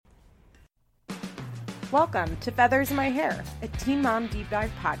Welcome to Feathers in My Hair, a Teen Mom Deep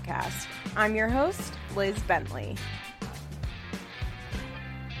Dive podcast. I'm your host, Liz Bentley.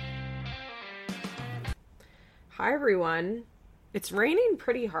 Hi everyone. It's raining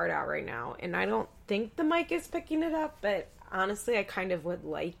pretty hard out right now, and I don't think the mic is picking it up, but honestly, I kind of would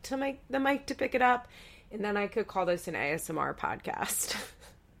like to make the mic to pick it up, and then I could call this an ASMR podcast.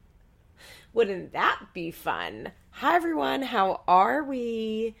 Wouldn't that be fun? Hi everyone, how are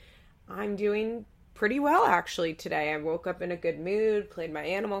we? I'm doing pretty well actually today. I woke up in a good mood, played my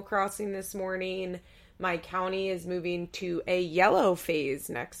Animal Crossing this morning. My county is moving to a yellow phase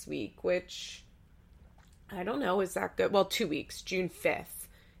next week, which I don't know, is that good? Well, 2 weeks, June 5th.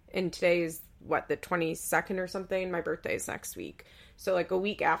 And today is the 22nd or something? My birthday is next week. So like a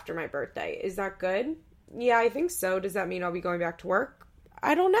week after my birthday. Is that good? Yeah, I think so. Does that mean I'll be going back to work?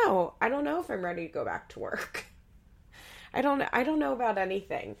 I don't know. I don't know if I'm ready to go back to work. I don't know about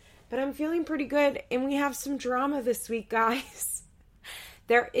anything. But I'm feeling pretty good, and we have some drama this week, guys.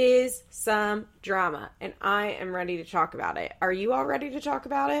 There is some drama, and I am ready to talk about it. Are you all ready to talk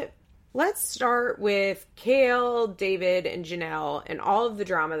about it? Let's start with Kale, David, and Janelle, and all of the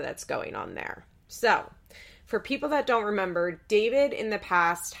drama that's going on there. So, for people that don't remember, David in the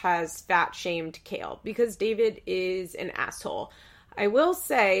past has fat-shamed Kale, because David is an asshole. I will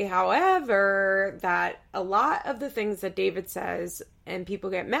say, however, that a lot of the things that David says and people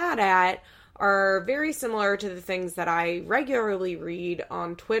get mad at are very similar to the things that I regularly read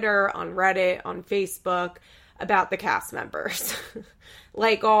on Twitter, on Reddit, on Facebook about the cast members.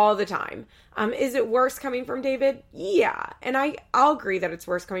 Like all the time. Is it worse coming from David? Yeah. And I'll agree that it's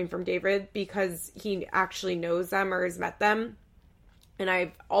worse coming from David because he actually knows them or has met them. And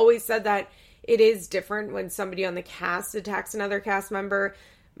I've always said that it is different when somebody on the cast attacks another cast member.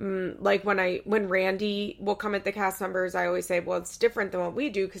 Like when Randy will come at the cast members, I always say, well, it's different than what we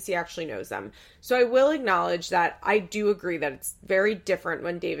do because he actually knows them. So I will acknowledge that I do agree that it's very different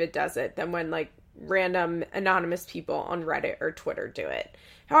when David does it than when like random anonymous people on Reddit or Twitter do it.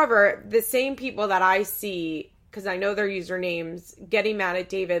 However, the same people that I see, because I know their usernames, getting mad at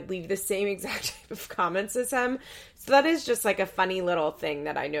David, leave the same exact type of comments as him. So that is just like a funny little thing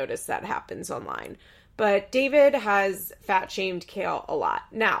that I noticed that happens online. But David has fat-shamed Kale a lot.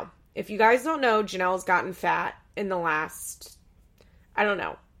 Now, if you guys don't know, Janelle's gotten fat in the last,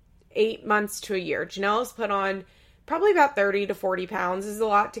 8 months to a year. Janelle's put on probably about 30 to 40 pounds. Is a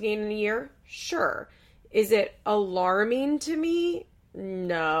lot to gain in a year? Sure. Is it alarming to me?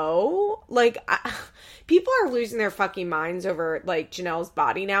 No. People are losing their fucking minds over, Janelle's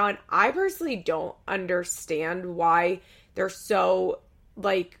body now, and I personally don't understand why they're so,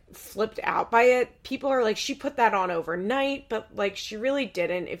 flipped out by it. People are like, she put that on overnight, but, she really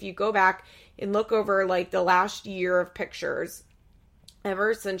didn't. If you go back and look over, the last year of pictures,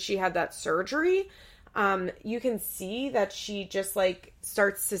 ever since she had that surgery, you can see that she just,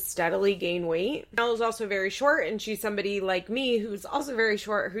 starts to steadily gain weight. Janelle is also very short, and she's somebody like me who's also very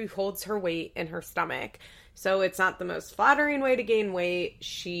short who holds her weight in her stomach. So it's not the most flattering way to gain weight.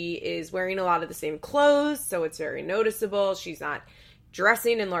 She is wearing a lot of the same clothes, so it's very noticeable. She's not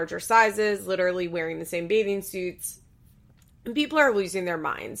dressing in larger sizes, literally wearing the same bathing suits. And people are losing their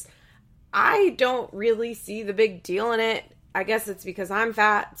minds. I don't really see the big deal in it. I guess it's because I'm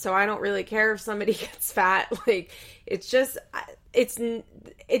fat, so I don't really care if somebody gets fat. It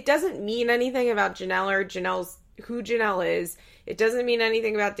doesn't mean anything about Janelle or who Janelle is. It doesn't mean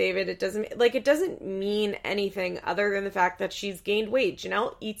anything about David. It doesn't mean anything other than the fact that she's gained weight.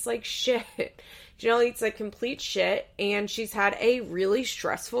 Janelle eats like shit. Janelle eats like complete shit, and she's had a really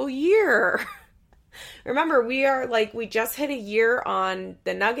stressful year. Remember, we just hit a year on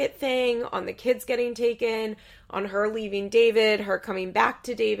the Nugget thing, on the kids getting taken, on her leaving David, her coming back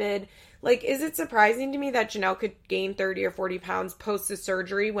to David. Is it surprising to me that Janelle could gain 30 or 40 pounds post the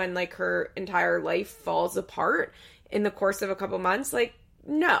surgery when, her entire life falls apart in the course of a couple months?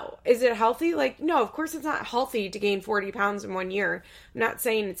 No. Is it healthy? No, of course it's not healthy to gain 40 pounds in 1 year. I'm not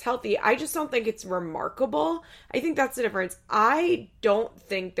saying it's healthy. I just don't think it's remarkable. I think that's the difference. I don't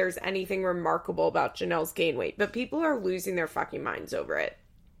think there's anything remarkable about Janelle's gain weight, but people are losing their fucking minds over it.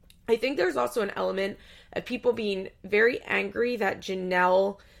 I think there's also an element of people being very angry that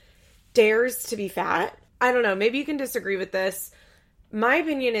Janelle dares to be fat. I don't know. Maybe you can disagree with this. My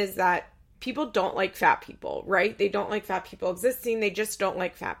opinion is that people don't like fat people, right? They don't like fat people existing. They just don't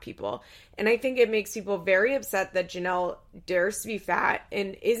like fat people. And I think it makes people very upset that Janelle dares to be fat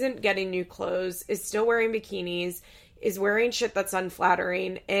and isn't getting new clothes, is still wearing bikinis, is wearing shit that's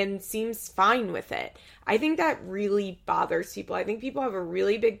unflattering, and seems fine with it. I think that really bothers people. I think people have a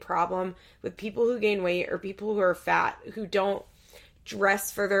really big problem with people who gain weight or people who are fat who don't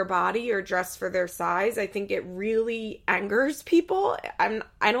dress for their body or dress for their size. I think it really angers people.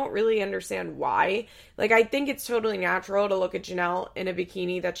 I don't really understand why. Like, I think it's totally natural to look at Janelle in a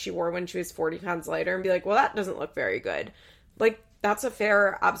bikini that she wore when she was 40 pounds lighter and be like, well, that doesn't look very good. Like, that's a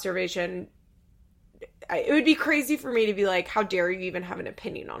fair observation. It would be crazy for me to be like, how dare you even have an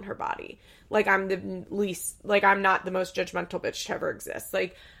opinion on her body? Like, I'm not the most judgmental bitch to ever exist.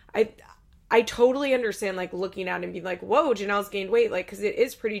 Like, I totally understand, like, looking at it and being like, whoa, Janelle's gained weight. Like, because it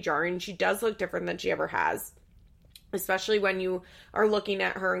is pretty jarring. She does look different than she ever has. Especially when you are looking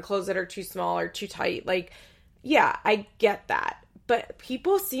at her in clothes that are too small or too tight. Like, yeah, I get that. But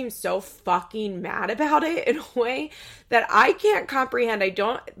people seem so fucking mad about it in a way that I can't comprehend. I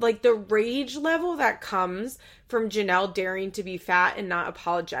don't, like, the rage level that comes from Janelle daring to be fat and not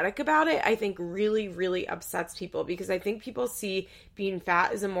apologetic about it, I think really, really upsets people, because I think people see being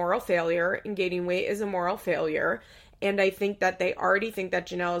fat as a moral failure and gaining weight as a moral failure. And I think that they already think that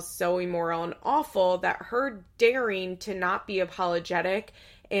Janelle is so immoral and awful that her daring to not be apologetic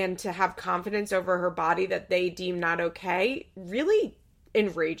and to have confidence over her body that they deem not okay really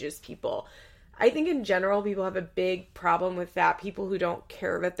enrages people. I think in general, people have a big problem with fat people who don't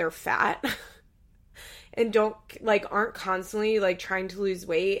care that they're fat and aren't constantly, like, trying to lose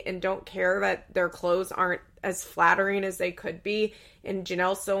weight and don't care that their clothes aren't as flattering as they could be. And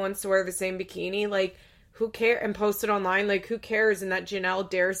Janelle still wants to wear the same bikini. Like, who cares? And post it online. Like, who cares? And that Janelle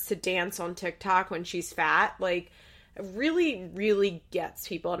dares to dance on TikTok when she's fat. Like, really, really gets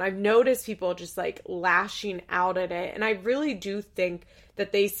people. And I've noticed people just, like, lashing out at it. And I really do think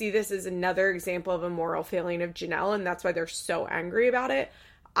that they see this as another example of a moral failing of Janelle, and that's why they're so angry about it.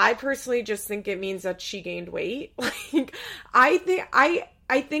 I personally just think it means that she gained weight. Like, I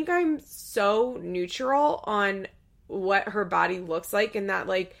think I'm so neutral on what her body looks like, and that,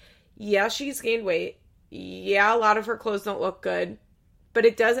 like, yeah, she's gained weight. Yeah, a lot of her clothes don't look good, but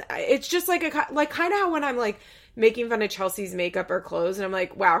it's just like kind of how when I'm, like, making fun of Chelsea's makeup or clothes, and I'm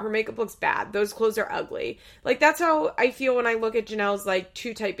like, wow, her makeup looks bad. Those clothes are ugly. Like, that's how I feel when I look at Janelle's, like,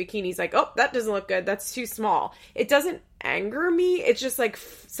 too tight bikinis. Like, oh, that doesn't look good. That's too small. It doesn't anger me. It's just, like,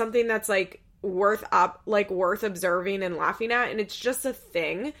 something that's, like, worth observing and laughing at, and it's just a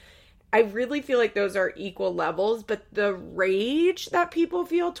thing. I really feel like those are equal levels, but the rage that people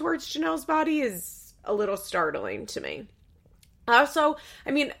feel towards Janelle's body is a little startling to me. Also,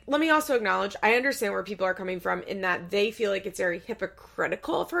 I mean, let me also acknowledge, I understand where people are coming from in that they feel like it's very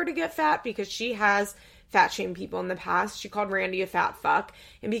hypocritical of her to get fat because she has fat shamed people in the past. She called Randy a fat fuck.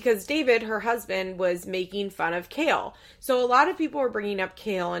 And because David, her husband, was making fun of Kale. So a lot of people are bringing up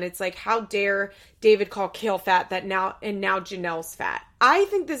Kale, and it's like, how dare David call Kale fat now Janelle's fat. I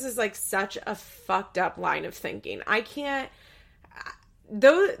think this is, like, such a fucked up line of thinking. I can't.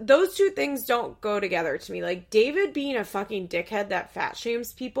 Those two things don't go together to me. Like, David being a fucking dickhead that fat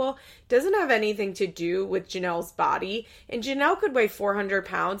shames people doesn't have anything to do with Janelle's body. And Janelle could weigh 400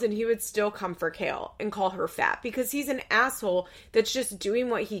 pounds and he would still come for Kale and call her fat because he's an asshole that's just doing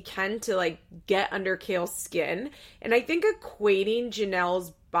what he can to, like, get under Kale's skin. And I think equating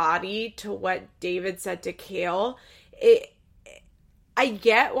Janelle's body to what David said to Kale, I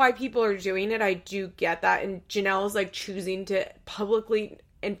get why people are doing it. I do get that. And Janelle is, like, choosing to publicly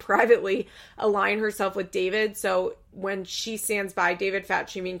and privately align herself with David. So when she stands by David fat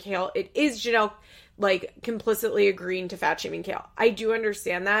shaming Kale, it is Janelle, like, complicitly agreeing to fat shaming Kale. I do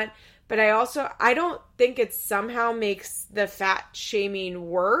understand that. But I don't think it somehow makes the fat shaming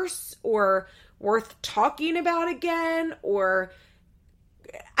worse or worth talking about again, or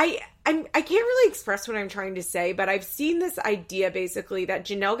I can't really express what I'm trying to say, but I've seen this idea basically that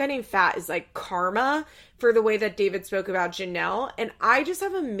Janelle getting fat is like karma for the way that David spoke about Janelle. And I just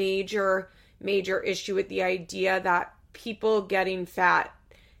have a major, major issue with the idea that people getting fat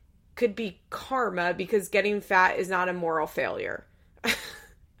could be karma because getting fat is not a moral failure.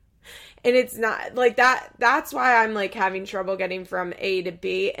 And it's not like that. That's why I'm, like, having trouble getting from A to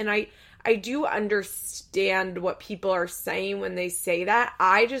B. And I do understand what people are saying when they say that.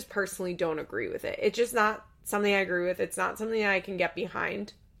 I just personally don't agree with it. It's just not something I agree with. It's not something I can get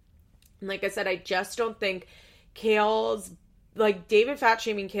behind. And like I said, I just don't think David fat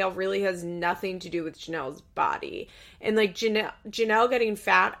shaming Kale really has nothing to do with Janelle's body. And, like, Janelle getting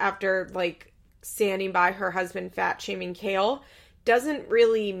fat after, like, standing by her husband fat shaming Kale doesn't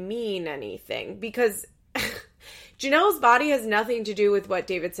really mean anything because Janelle's body has nothing to do with what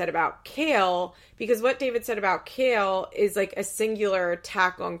David said about Kale, because what David said about Kale is, like, a singular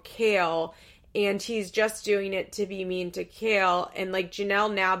attack on Kale, and he's just doing it to be mean to Kale. And, like,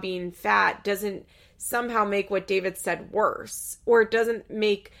 Janelle now being fat doesn't somehow make what David said worse, or it doesn't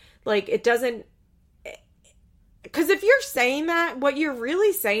make, like, it doesn't, because if you're saying that, what you're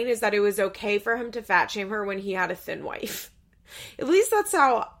really saying is that it was okay for him to fat shame her when he had a thin wife. At least that's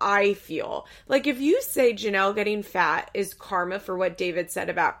how I feel. Like, if you say Janelle getting fat is karma for what David said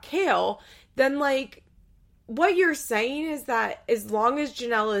about Kale, then, like, what you're saying is that as long as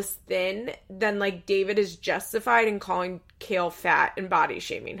Janelle is thin, then, like, David is justified in calling Kale fat and body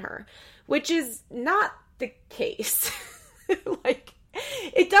shaming her, which is not the case. Like,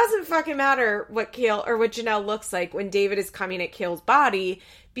 it doesn't fucking matter what Kale or what Janelle looks like when David is coming at Kale's body,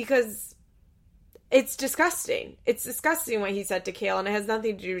 because it's disgusting. It's disgusting what he said to Kale, and it has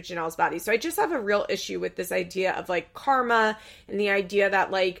nothing to do with Janelle's body. So I just have a real issue with this idea of, like, karma and the idea that,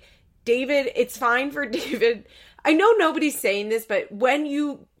 like, David, it's fine for David. I know nobody's saying this, but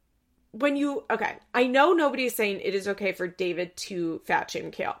okay, I know nobody's saying it is okay for David to fat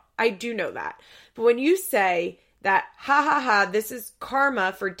shame Kale. I do know that. But when you say that, this is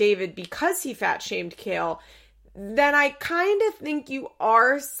karma for David because he fat shamed Kale, then I kind of think you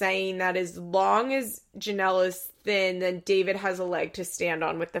are saying that as long as Janelle is thin, then David has a leg to stand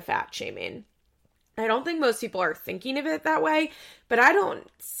on with the fat shaming. I don't think most people are thinking of it that way, but I don't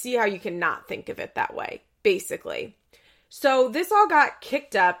see how you can not think of it that way, basically. So this all got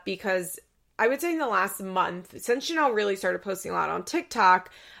kicked up because I would say in the last month, since Janelle really started posting a lot on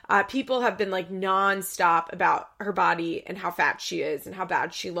TikTok, people have been like nonstop about her body and how fat she is and how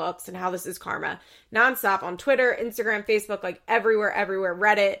bad she looks and how this is karma. Nonstop on Twitter, Instagram, Facebook, like everywhere,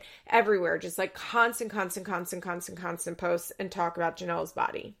 Reddit, everywhere. Just like constant posts and talk about Janelle's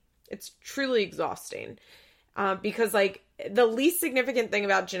body. It's truly exhausting because like the least significant thing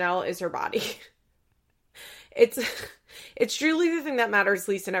about Janelle is her body. It's truly the thing that matters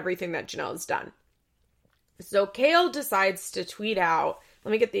least in everything that Janelle has done. So Kale decides to tweet out.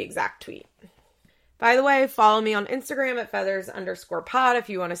 Let me get the exact tweet. By the way, follow me on Instagram at feathers_pod if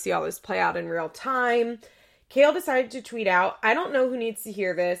you want to see all this play out in real time. Kale decided to tweet out, I don't know who needs to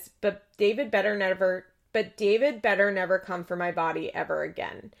hear this, but David better never come for my body ever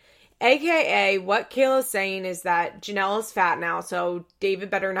again. AKA, what Kale is saying is that Janelle is fat now, so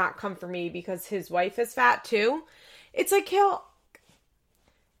David better not come for me because his wife is fat too. It's like, Kale,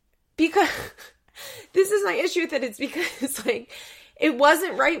 because this is my issue with it. It's because, like, it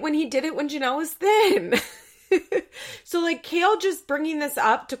wasn't right when he did it when Janelle was thin. So, like, Kale just bringing this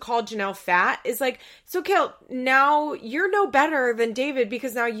up to call Janelle fat is like, so Kale, now you're no better than David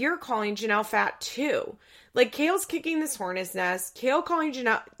because now you're calling Janelle fat too. Like, Kale's kicking this hornet's nest. Kale calling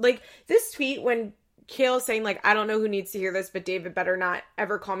Janelle, like, this tweet when Kale is saying, like, I don't know who needs to hear this, but David better not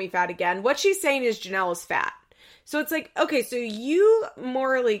ever call me fat again. What she's saying is Janelle is fat. So it's like, okay, so you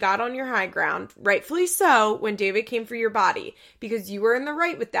morally got on your high ground, rightfully so, when David came for your body, because you were in the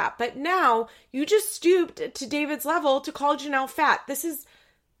right with that. But now you just stooped to David's level to call Janelle fat. This is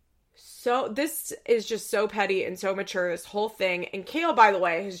just so petty and so mature, this whole thing. And Kale, by the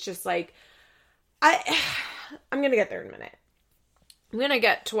way, is just like, I'm going to get there in a minute. I'm going to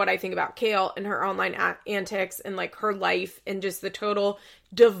get to what I think about Kale and her online antics and like her life and just the total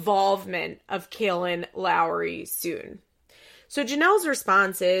devolvement of Kailyn Lowry soon. So Janelle's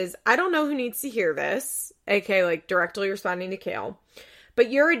response is, I don't know who needs to hear this, aka like directly responding to Kale, but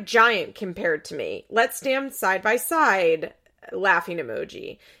you're a giant compared to me. Let's stand side by side, laughing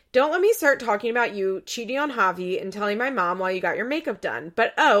emoji. Don't let me start talking about you cheating on Javi and telling my mom while you got your makeup done.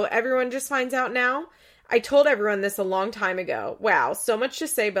 But oh, everyone just finds out now? I told everyone this a long time ago. Wow, so much to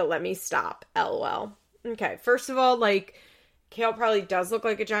say, but let me stop. LOL. Okay, first of all, like, Kale probably does look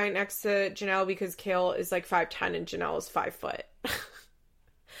like a giant next to Janelle because Kale is like 5'10" and Janelle is 5 foot.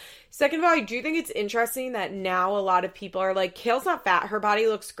 Second of all, I do think it's interesting that now a lot of people are like, Kale's not fat, her body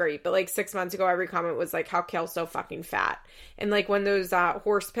looks great. But like 6 months ago, every comment was like, how Kale's so fucking fat. And like when those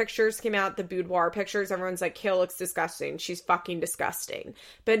horse pictures came out, the boudoir pictures, everyone's like, Kale looks disgusting. She's fucking disgusting.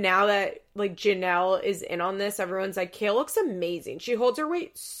 But now that like Janelle is in on this, everyone's like, Kale looks amazing. She holds her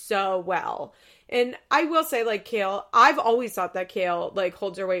weight so well. And I will say, like, Kale, I've always thought that Kale like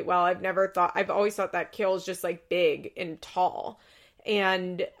holds her weight well. I've always thought that Kale is just like big and tall.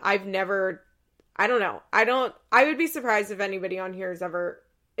 And I don't know. I would be surprised if anybody on here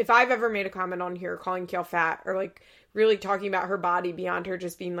if I've ever made a comment on here calling Kale fat or like really talking about her body beyond her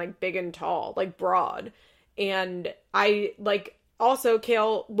just being like big and tall, like broad. And I like, also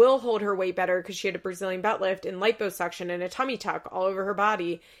Kale will hold her weight better because she had a Brazilian butt lift and liposuction and a tummy tuck all over her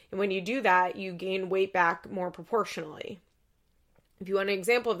body. And when you do that, you gain weight back more proportionally. If you want an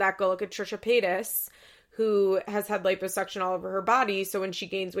example of that, go look at Trisha Paytas, who has had liposuction all over her body. So when she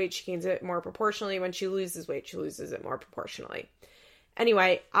gains weight, she gains it more proportionally. When she loses weight, she loses it more proportionally.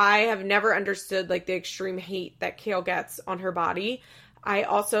 Anyway, I have never understood like the extreme hate that Kale gets on her body. I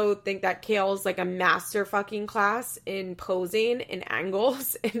also think that Kale is like a master fucking class in posing and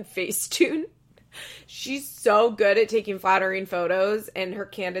angles and Facetune. She's so good at taking flattering photos, and her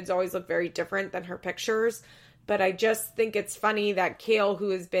candids always look very different than her pictures. But I just think it's funny that Kale, who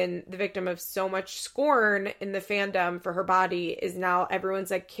has been the victim of so much scorn in the fandom for her body, is now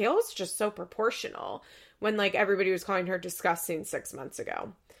everyone's like, Kale's just so proportional, when like everybody was calling her disgusting 6 months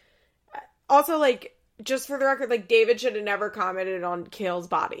ago. Also, like, just for the record, like, David should have never commented on Kale's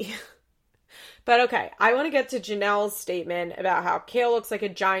body. But okay, I want to get to Janelle's statement about how Kale looks like a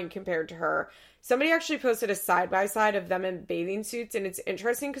giant compared to her. Somebody actually posted a side-by-side of them in bathing suits, and it's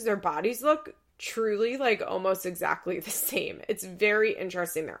interesting because their bodies look truly like almost exactly the same. It's very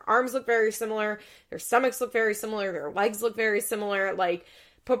interesting. Their arms look very similar. Their stomachs look very similar. Their legs look very similar. Like,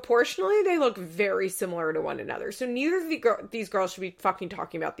 proportionally, they look very similar to one another. So neither of these girls should be fucking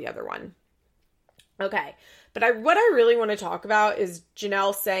talking about the other one. Okay, but what I really want to talk about is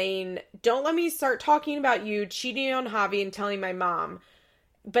Janelle saying, don't let me start talking about you cheating on Javi and telling my mom,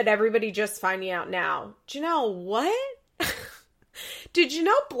 but everybody just finding out now. Janelle, what? Did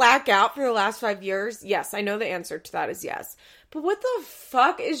Janelle black out for the last 5 years? Yes, I know the answer to that is yes. But what the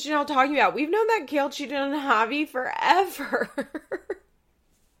fuck is Janelle talking about? We've known that Kale cheated on Javi forever.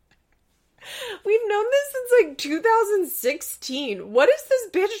 We've known this since like 2016. What is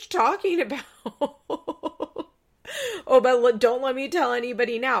this bitch talking about? Oh, but don't let me tell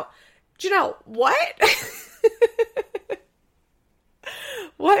anybody now. Janelle, what?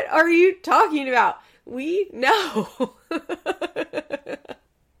 What are you talking about? We know.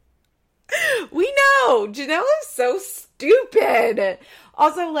 We know. Janelle is so stupid.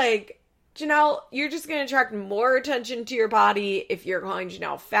 Also, like, Janelle, you're just going to attract more attention to your body if you're calling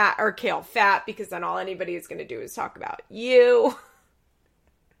Janelle fat or Kale fat, because then all anybody is going to do is talk about you.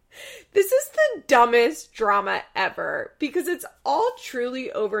 This is the dumbest drama ever, because it's all truly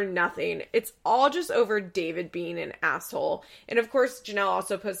over nothing. It's all just over David being an asshole. And of course, Janelle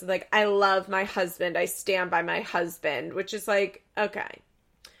also posted like, I love my husband. I stand by my husband, which is like, okay.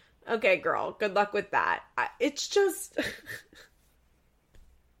 Okay, girl, good luck with that. It's just...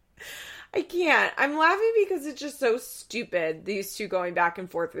 I can't. I'm laughing because it's just so stupid, these two going back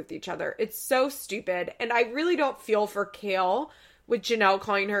and forth with each other. It's so stupid. And I really don't feel for Kale with Janelle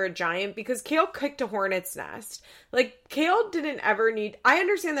calling her a giant, because Kale kicked a hornet's nest. Like, Kale didn't ever need... I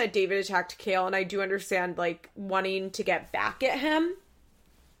understand that David attacked Kale, and I do understand, like, wanting to get back at him.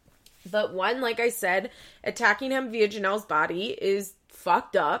 But one, like I said, attacking him via Janelle's body is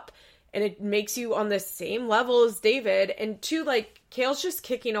fucked up, and it makes you on the same level as David. And two, like, Kale's just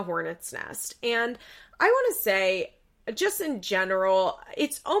kicking a hornet's nest. And I want to say, just in general,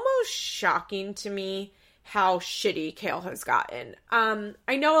 it's almost shocking to me how shitty Kale has gotten.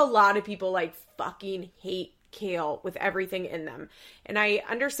 I know a lot of people, like, fucking hate Kale with everything in them. And I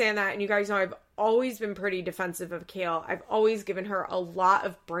understand that, and you guys know I've always been pretty defensive of Kale. I've always given her a lot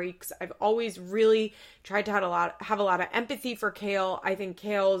of breaks. I've always really tried to have a lot of empathy for Kale. I think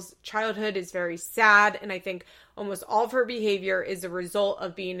Kale's childhood is very sad, and I think almost all of her behavior is a result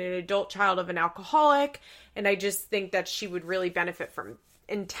of being an adult child of an alcoholic, and I just think that she would really benefit from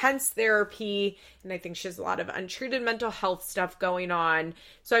intense therapy, and I think she has a lot of untreated mental health stuff going on.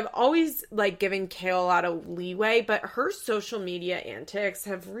 So I've always, like, given Kale a lot of leeway, but her social media antics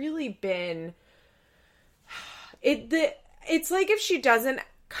have really been... It's like if she doesn't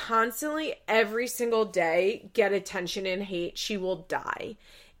constantly, every single day, get attention and hate, she will die.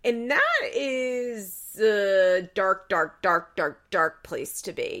 And that is a dark, dark, dark, dark, dark place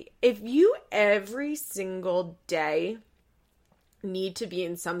to be. If you every single day need to be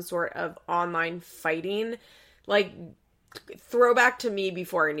in some sort of online fighting, like, throwback to me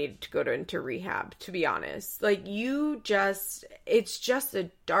before I needed to go into rehab, to be honest. Like, it's just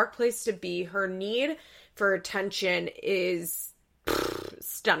a dark place to be. Her need for attention is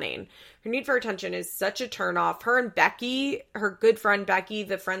stunning. Her need for attention is such a turnoff. Her and Becky, her good friend Becky,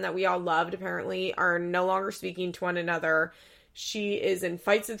 the friend that we all loved apparently, are no longer speaking to one another. She is in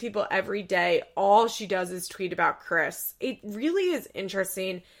fights with people every day. All she does is tweet about Chris. It really is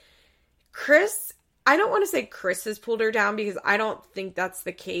interesting. Chris, I don't want to say Chris has pulled her down, because I don't think that's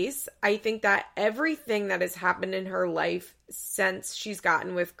the case. I think that everything that has happened in her life since she's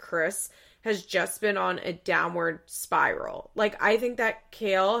gotten with Chris has just been on a downward spiral. Like, I think that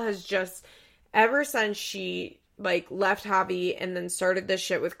Kale has just, ever since she, like, left Javi and then started this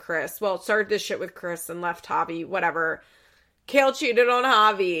shit with Chris, and left Javi, whatever. Kale cheated on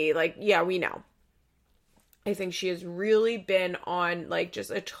Javi. Like, yeah, we know. I think she has really been on, like, just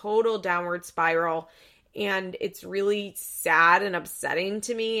a total downward spiral. And it's really sad and upsetting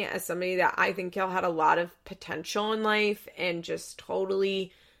to me as somebody that I think Kale had a lot of potential in life and just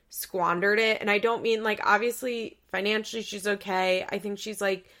totally squandered it. And I don't mean like, obviously financially she's okay. I think she's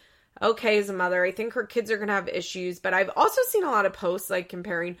like okay as a mother. I think her kids are going to have issues, but I've also seen a lot of posts like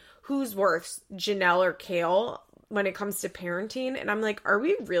comparing who's worse, Janelle or Kale, when it comes to parenting. And I'm like, are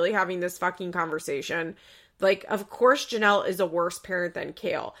we really having this fucking conversation? Like, of course, Janelle is a worse parent than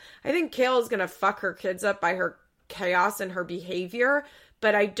Kale. I think Kale is going to fuck her kids up by her chaos and her behavior.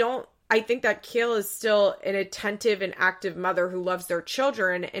 But I think that Kale is still an attentive and active mother who loves their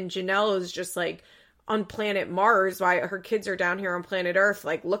children. And Janelle is just like on planet Mars while her kids are down here on planet Earth,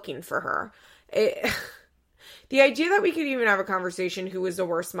 like looking for her. The idea that we could even have a conversation who is the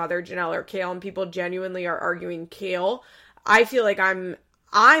worst mother, Janelle or Kale, and people genuinely are arguing Kale, I feel like I'm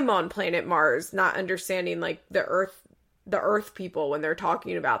on planet Mars, not understanding like the earth people when they're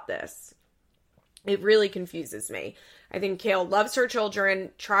talking about this. It really confuses me. I think Kale loves her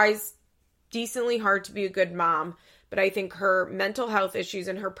children, tries decently hard to be a good mom, but I think her mental health issues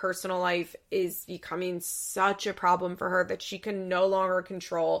in her personal life is becoming such a problem for her that she can no longer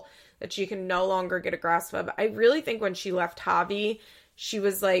control, that she can no longer get a grasp of. I really think when she left Javi, she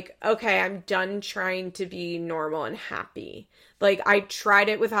was like, okay, I'm done trying to be normal and happy. Like, I tried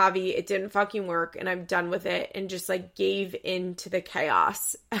it with Javi, it didn't fucking work, and I'm done with it, and just, like, gave in to the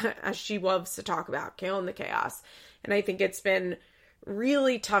chaos, as she loves to talk about, Kale and the chaos. And I think it's been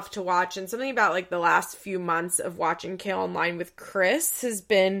really tough to watch, and something about, like, the last few months of watching Kale online with Chris has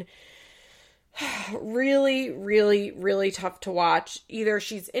been really, really, really tough to watch. Either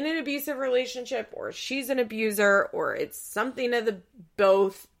she's in an abusive relationship, or she's an abuser, or it's something of the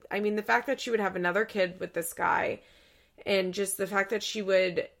both. I mean, the fact that she would have another kid with this guy, and just the fact that she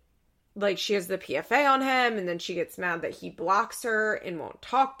would, like, she has the PFA on him, and then she gets mad that he blocks her and won't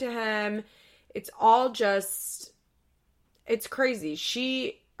talk to him. It's all just, it's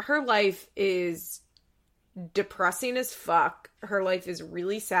crazy. Her life is depressing as fuck. Her life is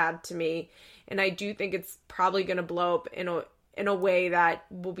really sad to me. And I do think it's probably going to blow up in a way that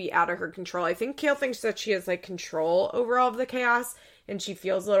will be out of her control. I think Kale thinks that she has, like, control over all of the chaos, and she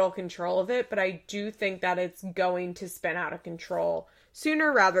feels a little control of it, but I do think that it's going to spin out of control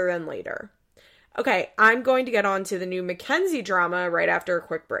sooner rather than later. Okay, I'm going to get on to the new Mackenzie drama right after a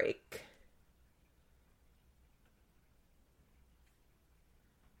quick break.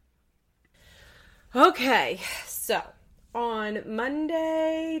 Okay, so on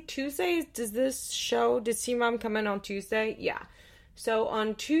Monday, Tuesday, does Teen Mom come in on Tuesday? Yeah. So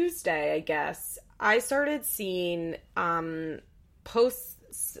on Tuesday, I guess, I started seeing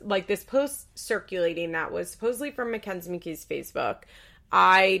posts, like this post circulating that was supposedly from Mackenzie McKee's Facebook.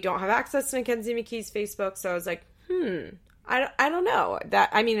 I don't have access to Mackenzie McKee's Facebook, so I was like, I don't know.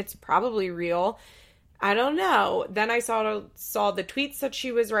 I mean, it's probably real. I don't know. Then I saw the tweets that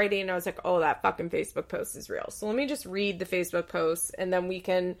she was writing, and I was like, oh, that fucking Facebook post is real. So let me just read the Facebook post, and then we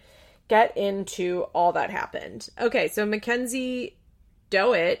can get into all that happened. Okay, so Mackenzie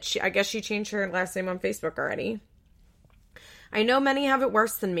Doit, I guess she changed her last name on Facebook already. I know many have it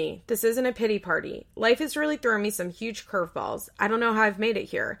worse than me. This isn't a pity party. Life has really thrown me some huge curveballs. I don't know how I've made it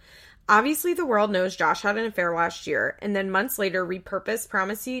here. Obviously, the world knows Josh had an affair last year, and then months later repurposed,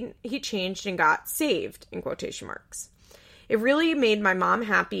 promising he changed and got saved, in quotation marks. It really made my mom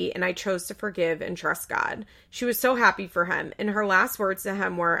happy, and I chose to forgive and trust God. She was so happy for him, and her last words to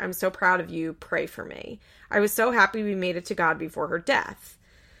him were, I'm so proud of you, pray for me. I was so happy we made it to God before her death.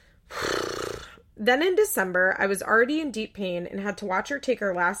 Then in December, I was already in deep pain and had to watch her take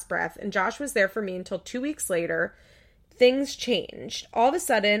her last breath, and Josh was there for me until 2 weeks later. Things changed. All of a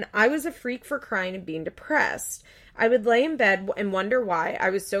sudden, I was a freak for crying and being depressed. I would lay in bed and wonder why I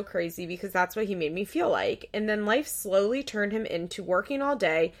was so crazy because that's what he made me feel like. And then life slowly turned him into working all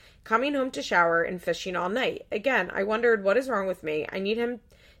day, coming home to shower, and fishing all night. Again, I wondered, what is wrong with me? I need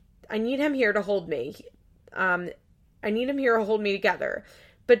him here to hold me. I need him here to hold me together.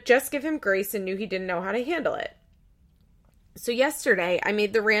 But just give him grace, and knew he didn't know how to handle it. So yesterday, I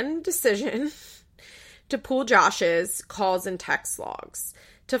made the random decision to pull Josh's calls and text logs,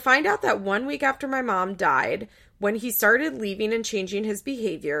 to find out that 1 week after my mom died, when he started leaving and changing his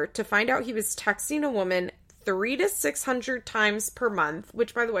behavior, to find out he was texting a woman 300 to 600 times per month,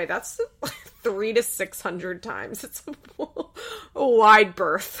 which, by the way, that's 300 to 600 times. It's a wide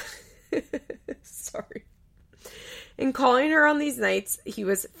berth. Sorry. And calling her on these nights, he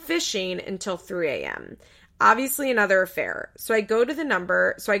was fishing until 3 a.m. Obviously another affair. So I go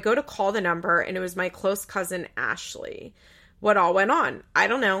to call the number, and it was my close cousin, Ashley. What all went on? I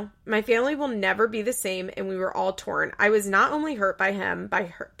don't know. My family will never be the same, and we were all torn. I was not only hurt by him, but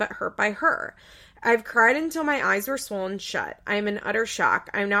hurt by her. I've cried until my eyes were swollen shut. I am in utter shock.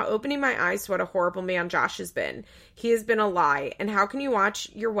 I am now opening my eyes to what a horrible man Josh has been. He has been a lie. And how can you watch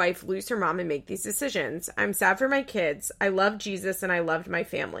your wife lose her mom and make these decisions? I'm sad for my kids. I love Jesus and I loved my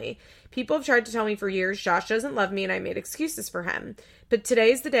family. People have tried to tell me for years Josh doesn't love me and I made excuses for him. But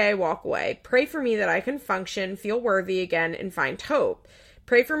today is the day I walk away. Pray for me that I can function, feel worthy again, and find hope.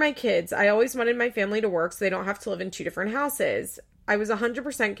 Pray for my kids. I always wanted my family to work so they don't have to live in 2 different houses. I was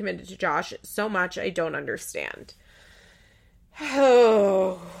 100% committed to Josh so much I don't understand.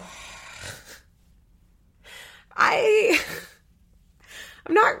 Oh. I'm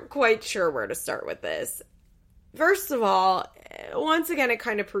not quite sure where to start with this. First of all, once again, it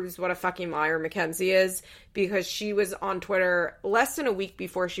kind of proves what a fucking liar Mackenzie is, because she was on Twitter less than a week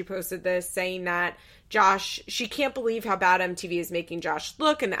before she posted this saying that Josh, she can't believe how bad MTV is making Josh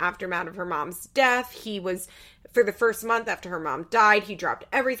look in the aftermath of her mom's death. He was, for the first month after her mom died, he dropped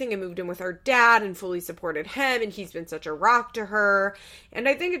everything and moved in with her dad and fully supported him, and he's been such a rock to her. And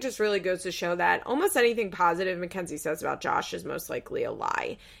I think it just really goes to show that almost anything positive Mackenzie says about Josh is most likely a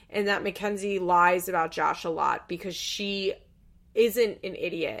lie. And that Mackenzie lies about Josh a lot because she isn't an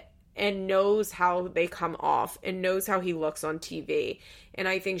idiot and knows how they come off and knows how he looks on TV. And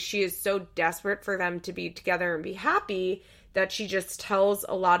I think she is so desperate for them to be together and be happy that she just tells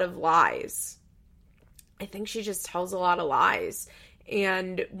a lot of lies. I think she just tells a lot of lies.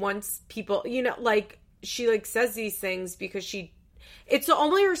 And once people, she says these things because it's the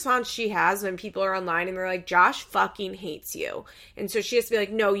only response she has when people are online and they're like, Josh fucking hates you. And so she has to be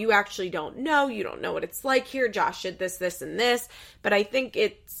like, no, you actually don't know. You don't know what it's like here. Josh did this, this, and this. But I think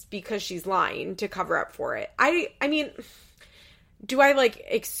it's because she's lying to cover up for it. I mean, do I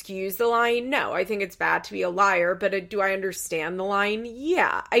excuse the lying? No, I think it's bad to be a liar. But do I understand the lying?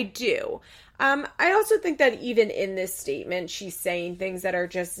 Yeah, I do. I also think that even in this statement, she's saying things that are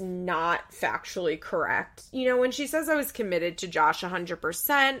just not factually correct. When she says I was committed to Josh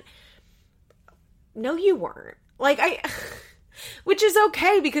 100%, no, you weren't. Which is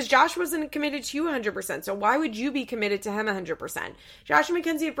okay because Josh wasn't committed to you 100%. So why would you be committed to him 100%? Josh and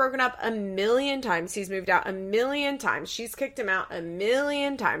Mackenzie have broken up a million times. He's moved out a million times. She's kicked him out a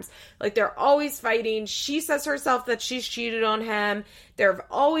million times. They're always fighting. She says herself that she's cheated on him. There have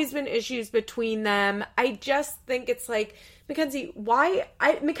always been issues between them. I just think it's Mackenzie,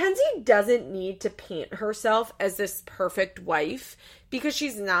 Mackenzie doesn't need to paint herself as this perfect wife because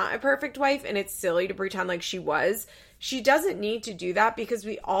she's not a perfect wife and it's silly to pretend like she was. She doesn't need to do that because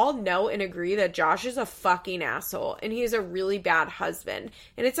we all know and agree that Josh is a fucking asshole and he is a really bad husband.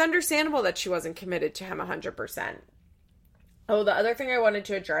 And it's understandable that she wasn't committed to him 100%. Oh, the other thing I wanted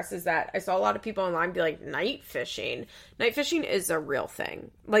to address is that I saw a lot of people online be like, night fishing. Night fishing is a real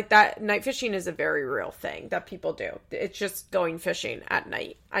thing. Night fishing is a very real thing that people do. It's just going fishing at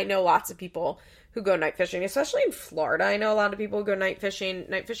night. I know lots of people who go night fishing, especially in Florida. I know a lot of people who go night fishing.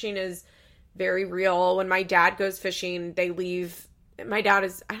 Night fishing is very real. When my dad goes fishing, they leave. My dad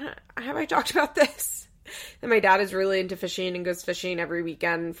is, have I talked about this? And my dad is really into fishing and goes fishing every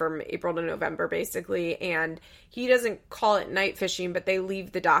weekend from April to November, basically. And he doesn't call it night fishing, but they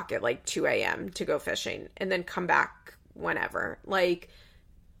leave the dock at 2 a.m. to go fishing and then come back whenever.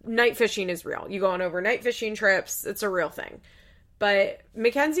 Night fishing is real. You go on overnight fishing trips. It's a real thing. But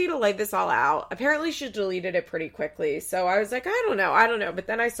Mackenzie, to lay this all out, apparently she deleted it pretty quickly. So I was like, I don't know. But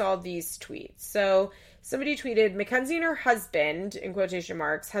then I saw these tweets. So somebody tweeted, Mackenzie and her husband, in quotation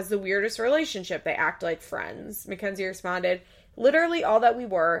marks, has the weirdest relationship. They act like friends. Mackenzie responded, literally all that we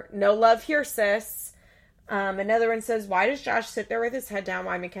were. No love here, sis. Another one says, why does Josh sit there with his head down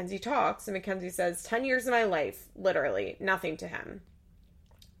while Mackenzie talks? And Mackenzie says, 10 years of my life, literally, nothing to him.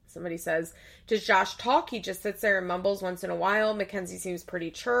 Somebody says, does Josh talk? He just sits there and mumbles once in a while. Mackenzie seems pretty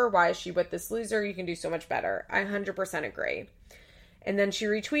sure. Why is she with this loser? You can do so much better. I 100% agree. And then she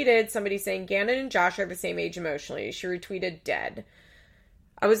retweeted somebody saying, Gannon and Josh are the same age emotionally. She retweeted dead.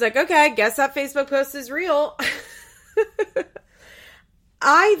 I was like, okay, I guess that Facebook post is real.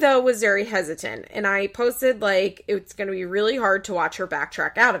 I, though, was very hesitant, and I posted, it's going to be really hard to watch her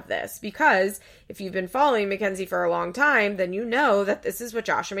backtrack out of this, because if you've been following Mackenzie for a long time, then you know that this is what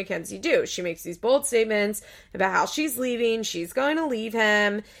Josh and Mackenzie do. She makes these bold statements about how she's leaving, she's going to leave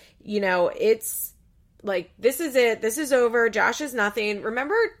him, it's, this is it, this is over, Josh is nothing.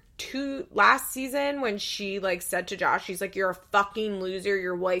 Remember last season when she said to Josh, she's like, you're a fucking loser,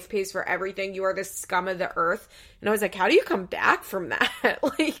 your wife pays for everything, you are the scum of the earth. And I was like, how do you come back from that?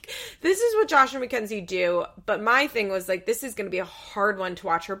 This is what Josh and Mackenzie do. But my thing was this is going to be a hard one to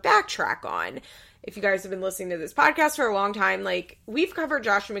watch her backtrack on. if you guys have been listening to this podcast for a long time, like, we've covered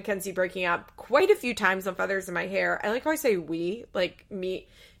Josh and Mackenzie breaking up quite a few times on Feathers in My Hair. I like how I say we, like me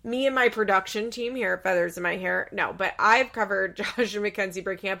and my production team here at Feathers in My Hair. No, but I've covered Josh and Mackenzie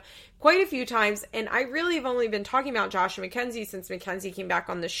breaking up quite a few times, and I really have only been talking about Josh and Mackenzie since Mackenzie came back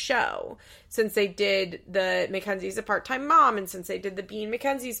on the show, since they did the Mackenzie's a Part-Time Mom, and since they did the Bean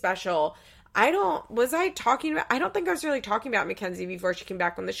Mackenzie special. I don't think I was really talking about Mackenzie before she came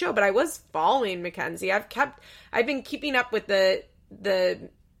back on the show, but I was following Mackenzie. I've been keeping up with the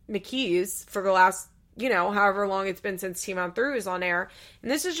McKees for the last, however long it's been since Team On Through is on air. And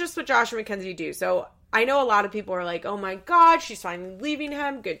this is just what Josh and Mackenzie do. So I know a lot of people are like, oh my God, she's finally leaving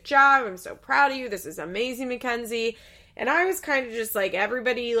him. Good job. I'm so proud of you. This is amazing, Mackenzie. And I was kind of just like,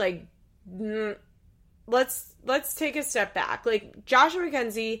 everybody, like, let's take a step back. Like, Josh and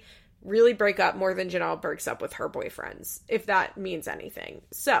Mackenzie really break up more than Janelle breaks up with her boyfriends, if that means anything.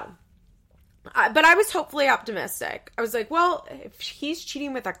 So, but I was hopefully optimistic. I was like, well, if he's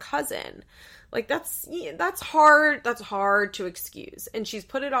cheating with a cousin, like, that's hard to excuse. And she's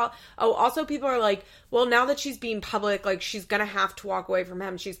put it all. Oh, also people are like, well, now that she's being public, like, she's gonna have to walk away from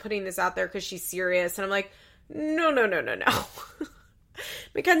him. She's putting this out there because she's serious. And I'm like, no.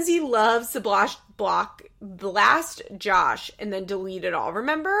 Mackenzie loves to blast Josh and then delete it all.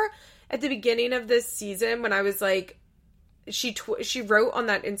 Remember at the beginning of this season when I was like, she wrote on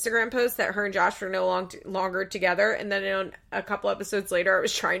that Instagram post that her and Josh were no longer together, and then a couple episodes later I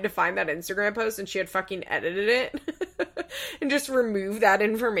was trying to find that Instagram post and she had fucking edited it and just removed that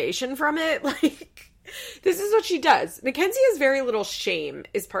information from it. Like, this is what she does. Mackenzie has very little shame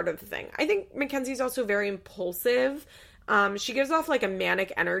is part of the thing. I think Mackenzie's also very impulsive. She gives off like a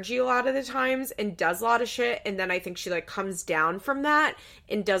manic energy a lot of the times and does a lot of shit. And then I think she like comes down from that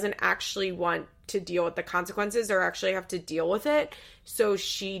and doesn't actually want to deal with the consequences or actually have to deal with it. So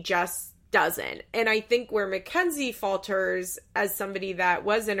she just doesn't. And I think where Mackenzie falters as somebody that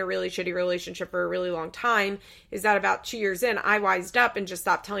was in a really shitty relationship for a really long time is that about 2 years in, I wised up and just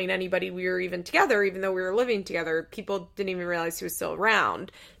stopped telling anybody we were even together, even though we were living together. People didn't even realize he was still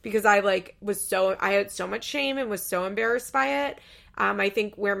around because I had so much shame and was so embarrassed by it. I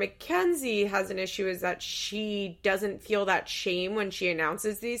think where Mackenzie has an issue is that she doesn't feel that shame when she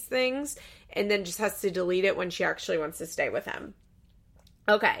announces these things and then just has to delete it when she actually wants to stay with him.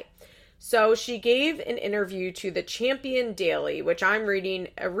 Okay. So she gave an interview to the Champion Daily, which I'm reading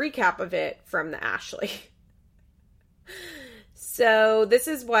a recap of it from the Ashley. So this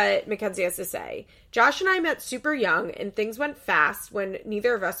is what Mackenzie has to say. Josh and I met super young and things went fast when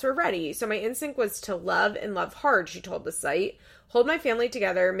neither of us were ready. So my instinct was to love and love hard, she told the site. Hold my family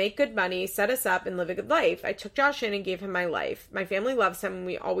together, make good money, set us up, and live a good life. I took Josh in and gave him my life. My family loves him, and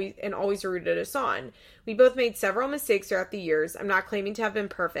we always rooted us on. We both made several mistakes throughout the years. I'm not claiming to have been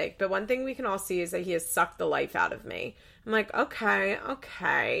perfect, but one thing we can all see is that he has sucked the life out of me. I'm like,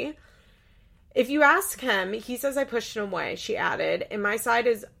 okay. If you ask him, he says I pushed him away, she added, and my side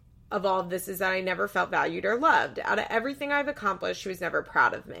of all of this is that I never felt valued or loved. Out of everything I've accomplished, she was never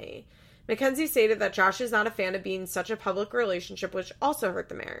proud of me. Mackenzie stated that Josh is not a fan of being in such a public relationship, which also hurt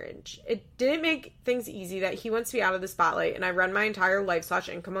the marriage. It didn't make things easy that he wants to be out of the spotlight, and I run my entire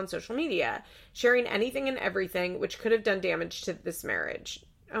life/income on social media, sharing anything and everything, which could have done damage to this marriage.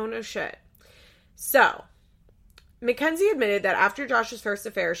 Oh, no shit. So, Mackenzie admitted that after Josh's first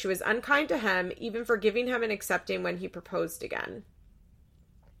affair, she was unkind to him, even forgiving him and accepting when he proposed again.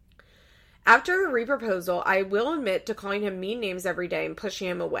 After a reproposal, I will admit to calling him mean names every day and pushing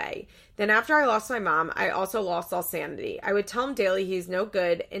him away. Then after I lost my mom, I also lost all sanity. I would tell him daily he's no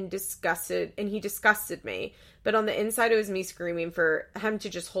good and he disgusted me. But on the inside, it was me screaming for him to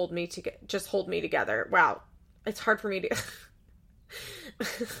just hold me together. Wow. It's hard for me to...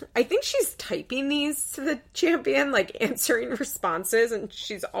 I think she's typing these to the Champion, like answering responses, and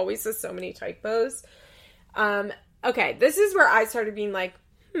she's always says so many typos. Okay, this is where I started being like,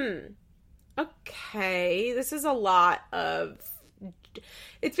 okay, this is a lot of,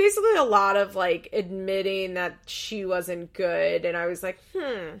 it's basically a lot of like admitting that she wasn't good, and I was like,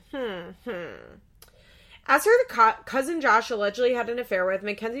 As her cousin Josh allegedly had an affair with,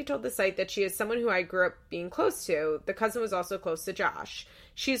 Mackenzie told the site that she is someone who I grew up being close to. The cousin was also close to Josh.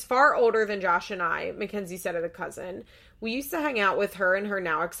 She's far older than Josh and I, Mackenzie said of the cousin. We used to hang out with her and her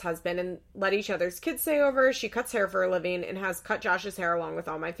now ex-husband and let each other's kids stay over. She cuts hair for a living and has cut Josh's hair along with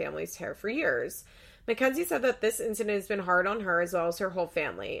all my family's hair for years. Mackenzie said that this incident has been hard on her as well as her whole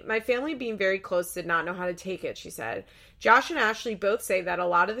family. My family being very close did not know how to take it, she said. Josh and Ashley both say that a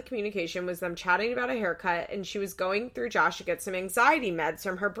lot of the communication was them chatting about a haircut, and she was going through Josh to get some anxiety meds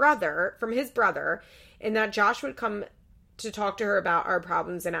from his brother, and that Josh would come to talk to her about our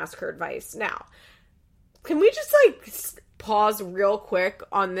problems and ask her advice. Now, Can we just, like, pause real quick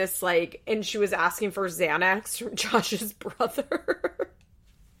on this, like, and she was asking for Xanax from Josh's brother.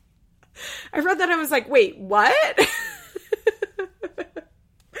 I read that and I was like, wait, what?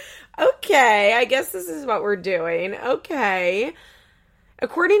 Okay, I guess this is what we're doing. Okay.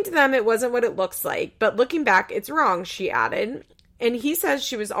 According to them, it wasn't what it looks like, but looking back, it's wrong, she added. And he says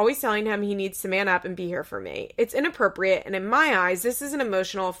she was always telling him he needs to man up and be here for me. It's inappropriate, and in my eyes, this is an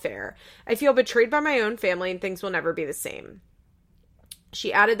emotional affair. I feel betrayed by my own family, and things will never be the same.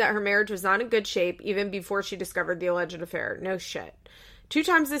 She added that her marriage was not in good shape, even before she discovered the alleged affair. No shit. 2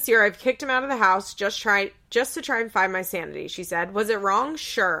 times this year, I've kicked him out of the house just to try and find my sanity, she said. Was it wrong?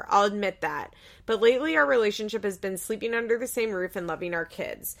 Sure, I'll admit that. But lately, our relationship has been sleeping under the same roof and loving our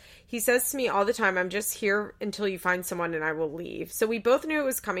kids. He says to me all the time, I'm just here until you find someone and I will leave. So we both knew it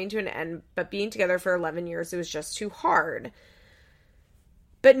was coming to an end, but being together for 11 years, it was just too hard.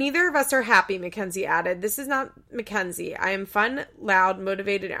 But neither of us are happy, Mackenzie added. This is not Mackenzie. I am fun, loud,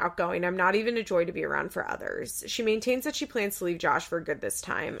 motivated, and outgoing. I'm not even a joy to be around for others. She maintains that she plans to leave Josh for good this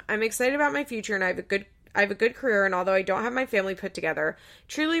time. I'm excited about my future and I have a good career, and although I don't have my family put together,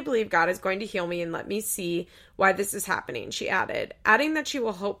 truly believe God is going to heal me and let me see why this is happening, she added, adding that she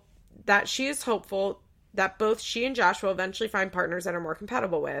is hopeful that both she and Josh will eventually find partners that are more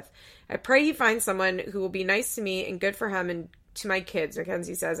compatible with. I pray he finds someone who will be nice to me and good for him and to my kids,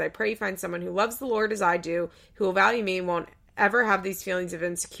 Mackenzie says. I pray he finds someone who loves the Lord as I do, who will value me and won't ever have these feelings of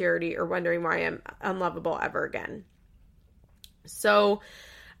insecurity or wondering why I'm unlovable ever again. So,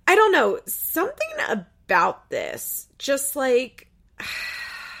 I don't know, something about this, just like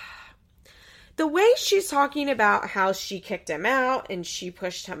the way she's talking about how she kicked him out and she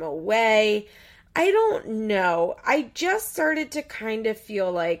pushed him away, I don't know. I just started to kind of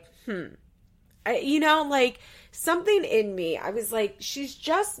feel like, like something in me, I was like, she's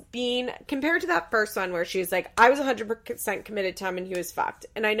just being, compared to that first one where she was like, I was 100% committed to him and he was fucked.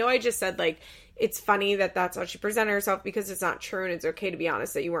 And I know I just said, like, it's funny that that's how she presented herself because it's not true and it's okay to be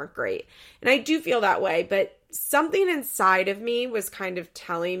honest that you weren't great. And I do feel that way, but something inside of me was kind of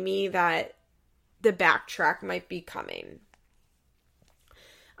telling me that the backtrack might be coming.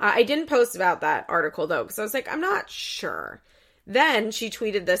 I didn't post about that article though, because I was like, I'm not sure. Then she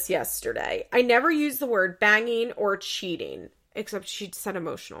tweeted this yesterday. I never use the word banging or cheating, except she said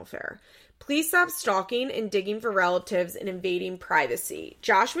emotional affair. Please stop stalking and digging for relatives and invading privacy.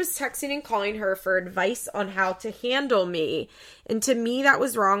 Josh was texting and calling her for advice on how to handle me. And to me, that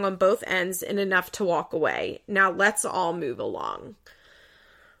was wrong on both ends and enough to walk away. Now let's all move along.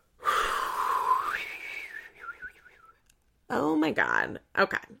 Oh my God.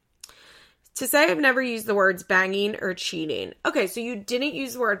 Okay. To say I've never used the words banging or cheating. Okay, so you didn't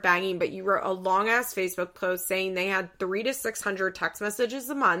use the word banging, but you wrote a long-ass Facebook post saying they had 300 to 600 text messages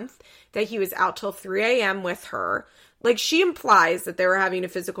a month, that he was out till 3 a.m. with her. Like, she implies that they were having a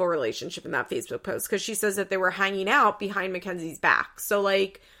physical relationship in that Facebook post because she says that they were hanging out behind Mackenzie's back. So,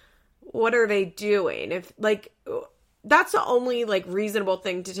 like, what are they doing? If, like, that's the only, like, reasonable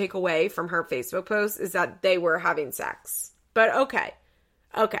thing to take away from her Facebook post is that they were having sex. But okay.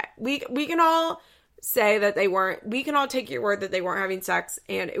 Okay, we can all say that they weren't, we can all take your word that they weren't having sex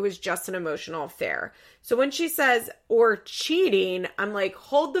and it was just an emotional affair. So when she says, or cheating, I'm like,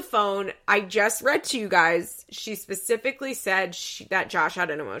 hold the phone. I just read to you guys, she specifically said that Josh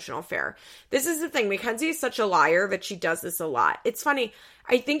had an emotional affair. This is the thing, Mackenzie is such a liar that she does this a lot. It's funny,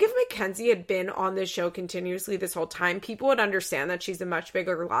 I think if Mackenzie had been on this show continuously this whole time, people would understand that she's a much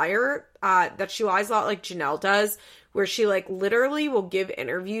bigger liar, that she lies a lot like Janelle does, where she, like, literally will give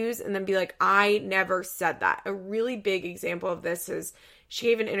interviews and then be like, I never said that. A really big example of this is she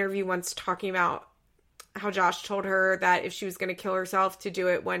gave an interview once talking about how Josh told her that if she was going to kill herself to do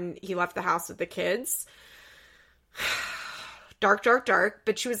it when he left the house with the kids. Dark.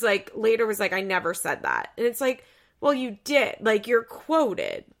 But she was like, later was like, I never said that. And it's like, well, you did. Like, you're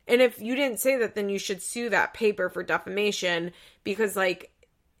quoted. And if you didn't say that, then you should sue that paper for defamation because, like,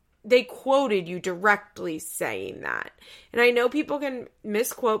 they quoted you directly saying that. And I know people can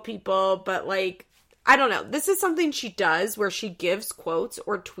misquote people, but, like, I don't know. This is something she does where she gives quotes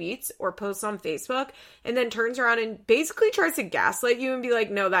or tweets or posts on Facebook and then turns around and basically tries to gaslight you and be like,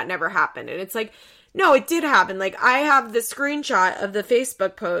 no, that never happened. And it's like, no, it did happen. Like, I have the screenshot of the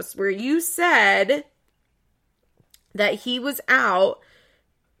Facebook post where you said that he was out.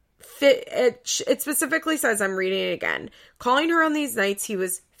 It specifically says, I'm reading it again, calling her on these nights he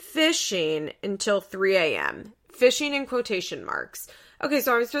was fishing until 3 a.m. Fishing in quotation marks. Okay,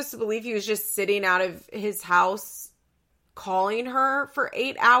 so I'm supposed to believe he was just sitting out of his house calling her for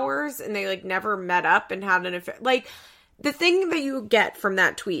 8 hours and they, like, never met up and had an affair. Like, the thing that you get from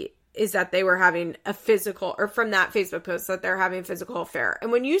that tweet is that they were having a physical, or from that Facebook post, that they're having a physical affair.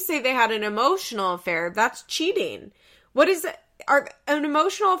 And when you say they had an emotional affair, that's cheating. What is it? An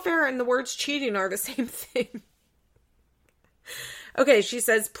emotional affair and the words cheating are the same thing. Okay, she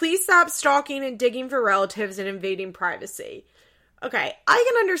says, please stop stalking and digging for relatives and invading privacy. Okay, I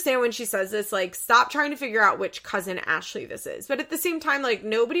can understand when she says this, like, stop trying to figure out which cousin Ashley this is. But at the same time, like,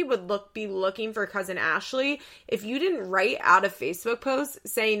 nobody would be looking for cousin Ashley if you didn't write out a Facebook post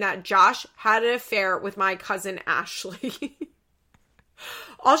saying that Josh had an affair with my cousin Ashley.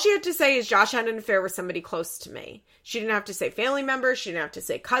 All she had to say is Josh had an affair with somebody close to me. She didn't have to say family member. She didn't have to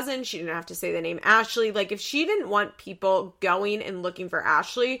say cousin. She didn't have to say the name Ashley. Like, if she didn't want people going and looking for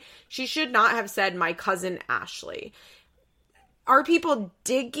Ashley, she should not have said my cousin Ashley. Are people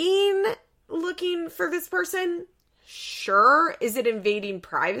digging, looking for this person? Sure. Is it invading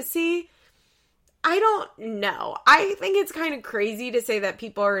privacy? I don't know. I think it's kind of crazy to say that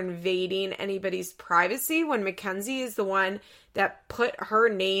people are invading anybody's privacy when Mackenzie is the one that put her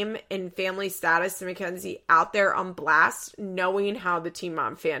name and family status to Mackenzie out there on blast, knowing how the Teen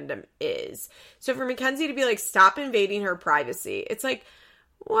Mom fandom is. So for Mackenzie to be like, stop invading her privacy, it's like,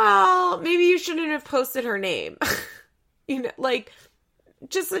 well, maybe you shouldn't have posted her name. You know, like,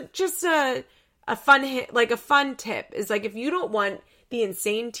 just a fun hit, like a fun tip is like, if you don't want the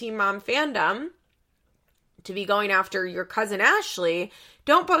insane Teen Mom fandom to be going after your cousin Ashley,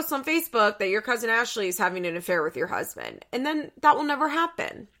 don't post on Facebook that your cousin Ashley is having an affair with your husband. And then that will never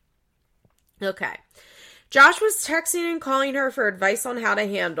happen. Okay. Josh was texting and calling her for advice on how to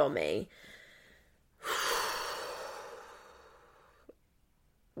handle me.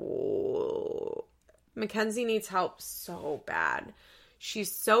 Mackenzie needs help so bad.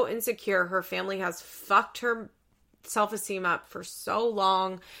 She's so insecure. Her family has fucked her self-esteem up for so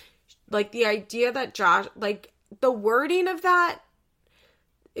long. Like, the idea that Josh, like, the wording of that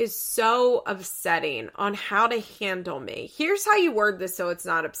is so upsetting on how to handle me. Here's how you word this so it's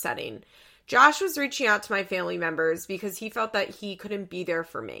not upsetting. Josh was reaching out to my family members because he felt that he couldn't be there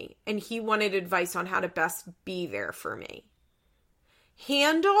for me, and he wanted advice on how to best be there for me.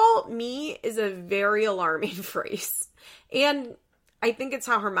 Handle me is a very alarming phrase. And I think it's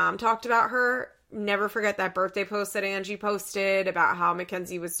how her mom talked about her. Never forget that birthday post that Angie posted about how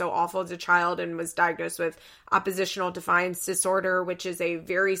Mackenzie was so awful as a child and was diagnosed with oppositional defiance disorder, which is a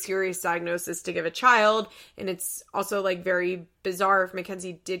very serious diagnosis to give a child. And it's also, like, very bizarre if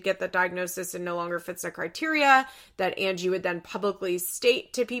Mackenzie did get that diagnosis and no longer fits the criteria, that Angie would then publicly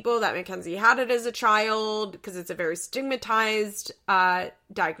state to people that Mackenzie had it as a child, because it's a very stigmatized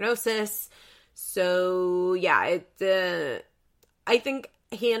diagnosis. So yeah, I think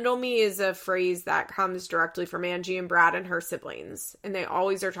handle me is a phrase that comes directly from Angie and Brad and her siblings. And they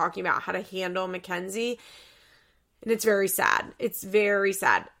always are talking about how to handle Mackenzie. And it's very sad. It's very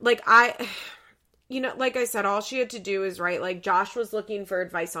sad. Like, like I said, all she had to do is write, like, Josh was looking for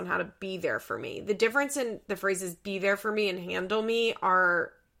advice on how to be there for me. The difference in the phrases be there for me and handle me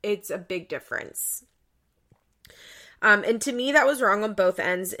it's a big difference. And to me, that was wrong on both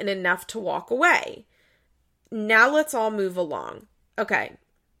ends and enough to walk away. Now let's all move along. Okay.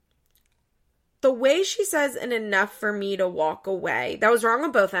 The way she says and enough for me to walk away, that was wrong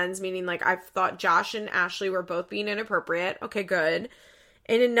on both ends, meaning, like, I thought Josh and Ashley were both being inappropriate. Okay, good.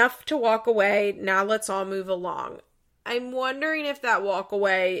 And enough to walk away. Now let's all move along. I'm wondering if that walk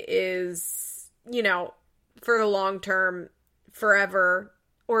away is, for the long term, forever,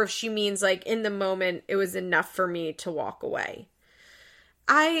 or if she means, like, in the moment, it was enough for me to walk away.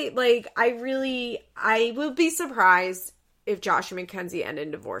 I will be surprised if Josh and Mackenzie end in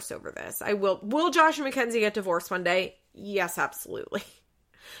divorce over this. I will. Will Josh and Mackenzie get divorced one day? Yes, absolutely.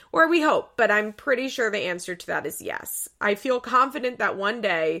 Or we hope, but I'm pretty sure the answer to that is yes. I feel confident that one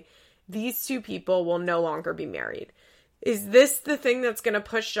day these two people will no longer be married. Is this the thing that's going to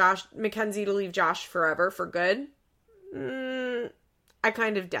push Mackenzie to leave Josh forever for good? I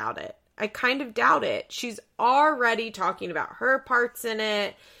kind of doubt it. She's already talking about her parts in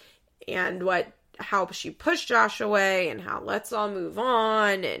it and how she pushed Josh away and how let's all move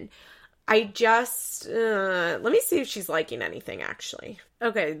on. And I just, let me see if she's liking anything, actually.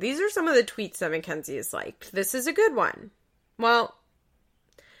 Okay, these are some of the tweets that Mackenzie has liked. This is a good one. Well,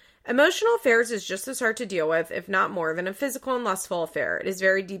 emotional affairs is just as hard to deal with, if not more, than a physical and lustful affair. It is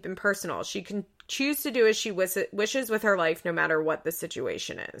very deep and personal. She can choose to do as she wishes with her life, no matter what the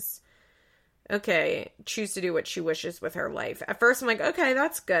situation is. Okay, choose to do what she wishes with her life. At first, I'm like, okay,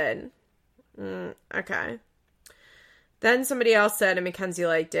 that's good. Okay. Then somebody else said, and Mackenzie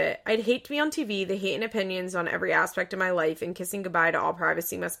liked it, I'd hate to be on TV. The hate and opinions on every aspect of my life, and kissing goodbye to all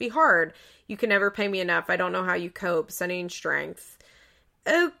privacy must be hard. You can never pay me enough. I don't know how you cope. Sending strength.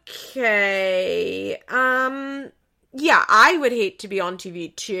 Okay. Yeah, I would hate to be on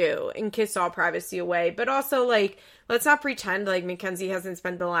TV too and kiss all privacy away, but also, like, let's not pretend like Mackenzie hasn't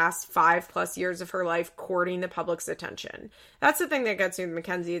spent the last 5+ years of her life courting the public's attention. That's the thing that gets me with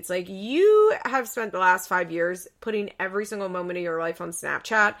Mackenzie. It's like, you have spent the last 5 years putting every single moment of your life on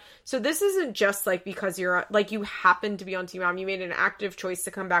Snapchat. So this isn't just like because you're like, you happen to be on Teen Mom. You made an active choice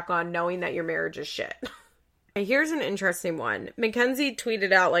to come back on knowing that your marriage is shit. Here's an interesting one. Mackenzie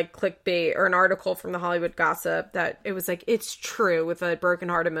tweeted out like clickbait or an article from the Hollywood Gossip that it was like, it's true, with a broken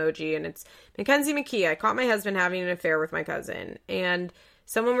heart emoji. And it's Mackenzie McKee. I caught my husband having an affair with my cousin. And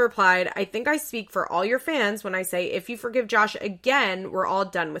someone replied, I think I speak for all your fans when I say, if you forgive Josh again, we're all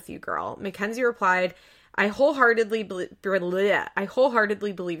done with you, girl. Mackenzie replied, I wholeheartedly believe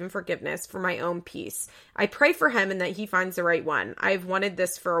in forgiveness for my own peace. I pray for him and that he finds the right one. I've wanted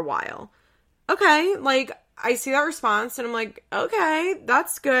this for a while. Okay, like, I see that response and I'm like, okay,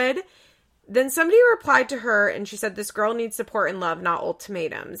 that's good. Then somebody replied to her and she said, this girl needs support and love, not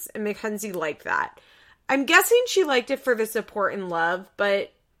ultimatums. And Mackenzie liked that. I'm guessing she liked it for the support and love,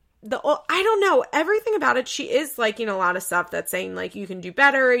 but I don't know, everything about it, she is liking a lot of stuff that's saying, like, you can do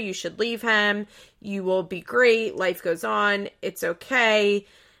better, you should leave him, you will be great, life goes on, it's okay.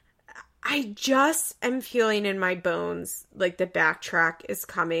 I just am feeling in my bones like the backtrack is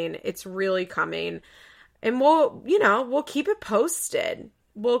coming. It's really coming. And we'll keep it posted.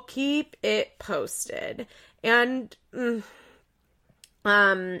 We'll keep it posted. And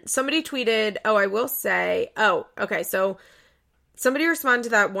somebody tweeted, so somebody responded to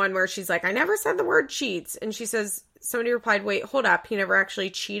that one where she's like, I never said the word cheats. And she says, somebody replied, wait, hold up. He never actually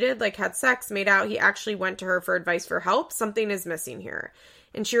cheated, like had sex, made out. He actually went to her for advice for help. Something is missing here.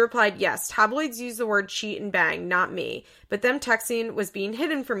 And she replied, yes, tabloids use the word cheat and bang, not me. But them texting was being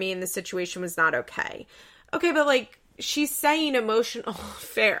hidden from me and the situation was not okay. Okay, but like, she's saying emotional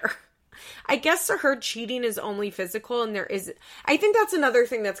affair. I guess to her, cheating is only physical and I think that's another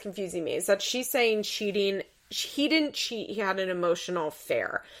thing that's confusing me, is that she's saying cheating, he didn't cheat, he had an emotional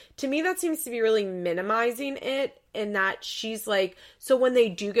affair. To me, that seems to be really minimizing it, and that she's like, so when they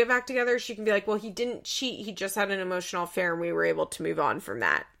do get back together, she can be like, well, he didn't cheat, he just had an emotional affair, and we were able to move on from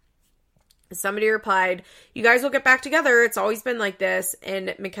that. Somebody replied, you guys will get back together, it's always been like this,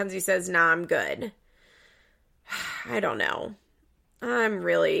 and Mackenzie says, nah, I'm good. I don't know. I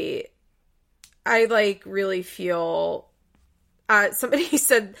really feel, somebody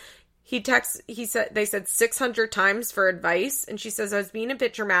said, they said 600 times for advice. And she says, I was being a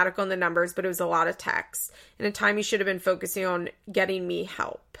bit dramatic on the numbers, but it was a lot of texts. In a time you should have been focusing on getting me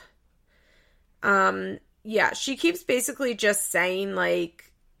help. Yeah, she keeps basically just saying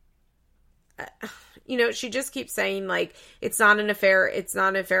like, she just keeps saying like, it's not an affair, it's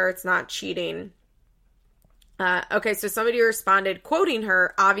not cheating. Okay, so somebody responded, quoting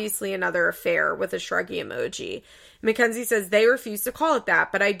her, obviously another affair, with a shruggy emoji. Mackenzie says, they refuse to call it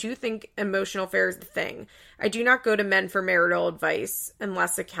that, but I do think emotional affair is the thing. I do not go to men for marital advice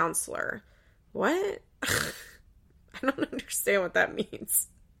unless a counselor. What? I don't understand what that means.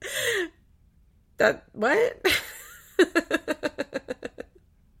 What?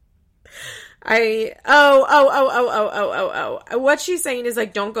 What she's saying is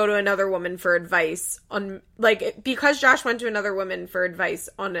like, don't go to another woman for advice on, like, because Josh went to another woman for advice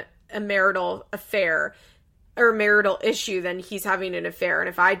on a marital affair or a marital issue, then he's having an affair. And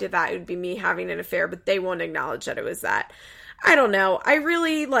if I did that, it would be me having an affair, but they won't acknowledge that it was that. I don't know. I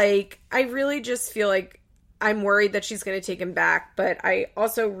really just feel like I'm worried that she's going to take him back, but I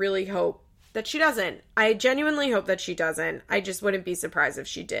also really hope that she doesn't. I genuinely hope that she doesn't. I just wouldn't be surprised if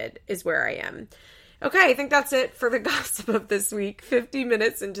she did, is where I am. Okay, I think that's it for the gossip of this week. 50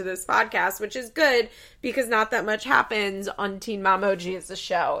 minutes into this podcast, which is good because not that much happens on Teen Momoji as a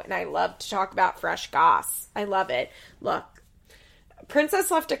show, and I love to talk about fresh goss. I love it. Look,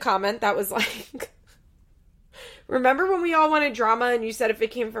 Princess left a comment that was like, remember when we all wanted drama and you said if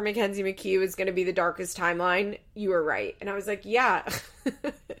it came from Mackenzie McKee, it was going to be the darkest timeline? You were right. And I was like, yeah.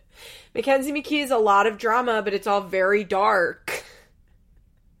 Mackenzie McKee is a lot of drama, but it's all very dark.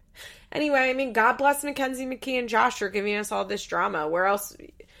 Anyway, I mean, God bless Mackenzie McKee and Josh for giving us all this drama. Where else?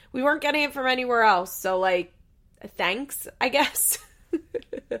 We weren't getting it from anywhere else. So, like, thanks, I guess.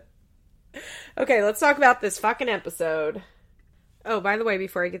 Okay, let's talk about this fucking episode. Oh, by the way,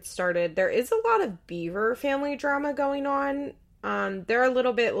 before I get started, there is a lot of Beaver family drama going on. They're a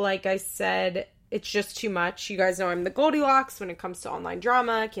little bit, like I said, it's just too much. You guys know I'm the Goldilocks when it comes to online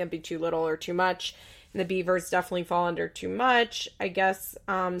drama. Can't be too little or too much. And the Beavers definitely fall under too much. I guess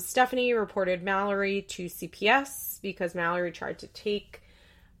Stephanie reported Mallory to CPS because Mallory tried to take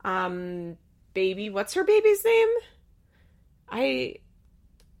baby. What's her baby's name?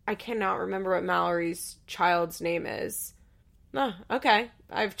 I cannot remember what Mallory's child's name is. Oh, okay.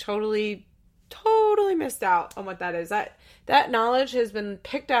 I've totally missed out on what that is. That knowledge has been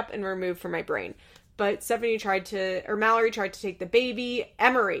picked up and removed from my brain. But Mallory tried to take the baby,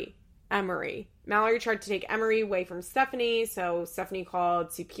 Emery. Mallory tried to take Emery away from Stephanie, so Stephanie called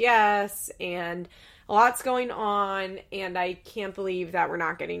CPS, and a lot's going on, and I can't believe that we're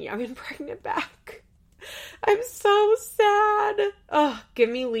not getting Young and Pregnant back. I'm so sad. Oh, give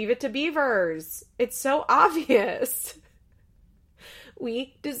me Leave It to Beavers. It's so obvious.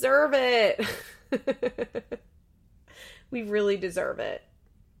 We deserve it. We really deserve it.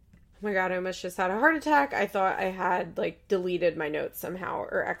 Oh my god, I almost just had a heart attack. I thought I had, deleted my notes somehow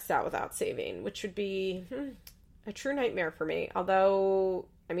or X'd out without saving, which would be a true nightmare for me. Although,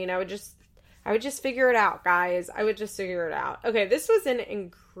 I mean, I would just figure it out, guys. I would just figure it out. Okay, this was an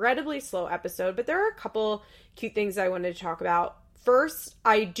incredibly slow episode, but there are a couple cute things I wanted to talk about. First,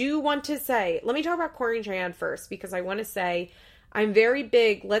 I do want to say, let me talk about Cory and Cheyenne first, because I want to say I'm very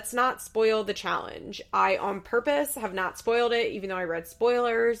big, let's not spoil the challenge. I, on purpose, have not spoiled it, even though I read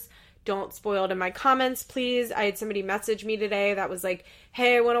spoilers. Don't spoil it in my comments, please. I had somebody message me today that was like,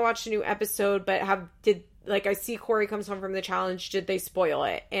 hey, I want to watch a new episode, but I see Cory comes home from the challenge. Did they spoil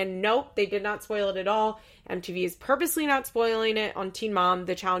it? And nope, they did not spoil it at all. MTV is purposely not spoiling it on Teen Mom.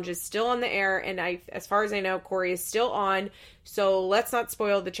 The challenge is still on the air, and as far as I know, Cory is still on. So let's not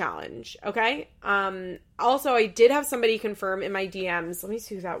spoil the challenge, okay? Also, I did have somebody confirm in my DMs. Let me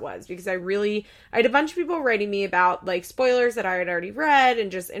see who that was, because I had a bunch of people writing me about spoilers that I had already read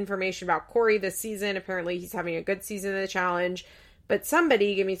and just information about Cory this season. Apparently, he's having a good season of the challenge. But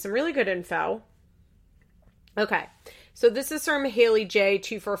somebody gave me some really good info. Okay, so this is from Haley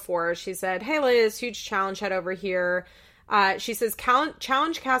J244. She said, hey Liz, huge challenge head over here. She says,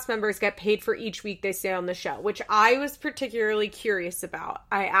 challenge cast members get paid for each week they stay on the show, which I was particularly curious about.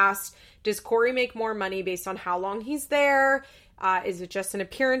 I asked, does Cory make more money based on how long he's there? Is it just an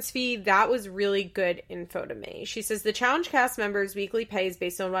appearance fee? That was really good info to me. She says, the challenge cast members' weekly pay is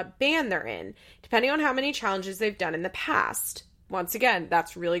based on what band they're in, depending on how many challenges they've done in the past. Once again,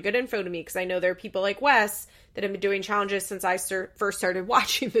 that's really good info to me, because I know there are people like Wes that have been doing challenges since I first started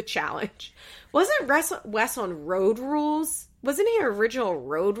watching the challenge. Wasn't Wes on Road Rules? Wasn't he an original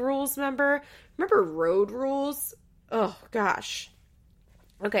Road Rules member? Remember Road Rules? Oh, gosh.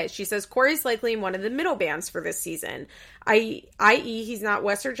 Okay, she says, Cory's likely in one of the middle bands for this season. I.e., he's not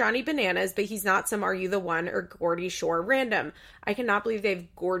Wes or Johnny Bananas, but he's not some Are You the One or Geordie Shore random. I cannot believe they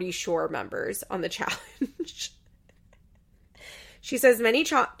have Geordie Shore members on the challenge. She says many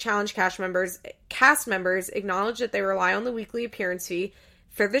challenge cast members acknowledge that they rely on the weekly appearance fee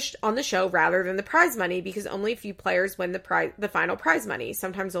on the show rather than the prize money, because only a few players win the final prize money,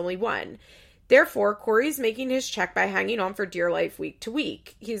 sometimes only one. Therefore, Cory's making his check by hanging on for dear life week to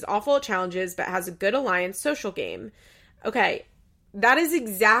week. He's awful at challenges, but has a good alliance social game. Okay, that is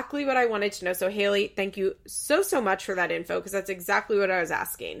exactly what I wanted to know. So Haley, thank you so much for that info, because that's exactly what I was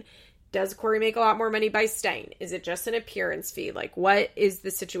asking. Does Cory make a lot more money by staying? Is it just an appearance fee? What is the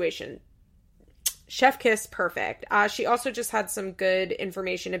situation? Chef kiss, perfect. She also just had some good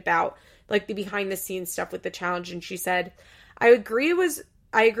information about the behind the scenes stuff with the challenge, and she said, I agree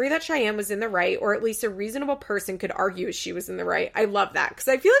that Cheyenne was in the right, or at least a reasonable person could argue she was in the right. I love that, because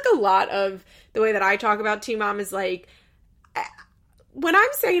I feel like a lot of the way that I talk about Teen Mom is when I'm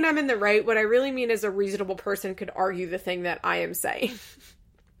saying I'm in the right, what I really mean is a reasonable person could argue the thing that I am saying.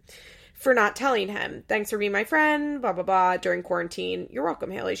 For not telling him. Thanks for being my friend, blah, blah, blah, during quarantine. You're welcome,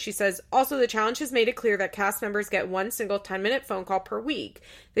 Haley. She says, also, the challenge has made it clear that cast members get one single 10-minute phone call per week.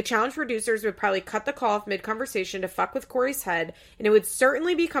 The challenge producers would probably cut the call off mid-conversation to fuck with Cory's head, and it would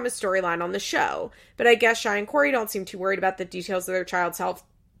certainly become a storyline on the show. But I guess Cheyenne and Cory don't seem too worried about the details of their child's health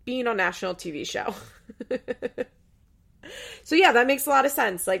being on a national TV show. So yeah, that makes a lot of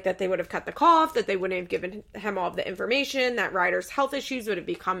sense. That they would have cut the call off, that they wouldn't have given him all of the information, that Ryder's health issues would have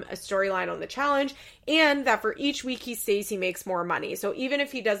become a storyline on the challenge, and that for each week he stays, he makes more money. So even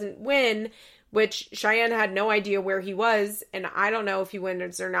if he doesn't win, which Cheyenne had no idea where he was, and I don't know if he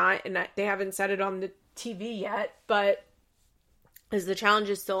wins or not, and they haven't said it on the TV yet, but as the challenge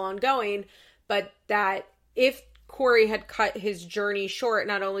is still ongoing, but that if Cory had cut his journey short,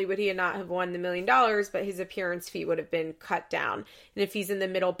 not only would he not have won the $1 million, but his appearance fee would have been cut down. And if he's in the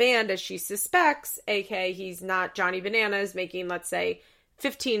middle band, as she suspects, aka he's not Johnny Bananas making, let's say,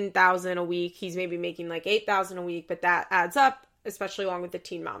 $15,000 a week, he's maybe making $8,000 a week, but that adds up, especially along with the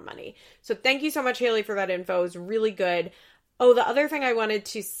Teen Mom money. So thank you so much, Haley, for that info. It was really good. Oh, the other thing I wanted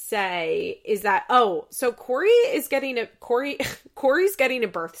to say is that, so Corey's getting a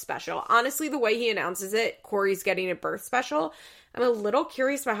birth special. Honestly, the way he announces it, Corey's getting a birth special. I'm a little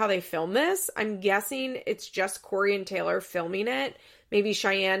curious about how they film this. I'm guessing it's just Corey and Taylor filming it. Maybe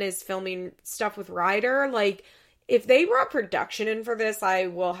Cheyenne is filming stuff with Ryder. Like, if they brought production in for this, I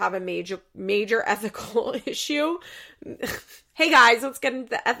will have a major ethical issue. Hey guys, let's get into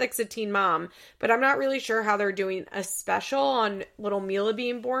the ethics of Teen Mom. But I'm not really sure how they're doing a special on little Mila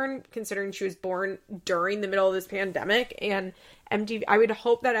being born, considering she was born during the middle of this pandemic. And MTV, I would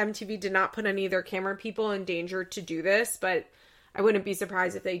hope that MTV did not put any of their camera people in danger to do this, but I wouldn't be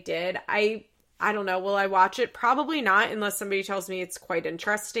surprised if they did. I don't know. Will I watch it? Probably not, unless somebody tells me it's quite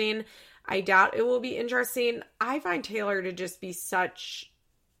interesting. I doubt it will be interesting. I find Taylor to just be such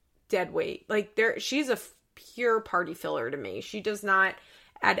dead weight. Like, she's a pure party filler to me. She does not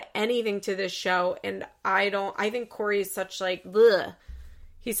add anything to this show, and I think Corey is such like, bleh.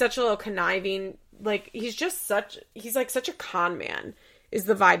 He's such a little conniving, like, he's like such a con man is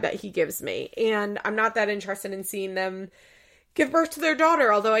the vibe that he gives me, and I'm not that interested in seeing them give birth to their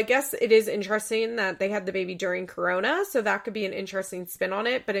daughter, although I guess it is interesting that they had the baby during Corona, so that could be an interesting spin on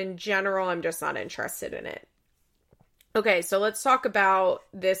it, but in general, I'm just not interested in it. Okay, so let's talk about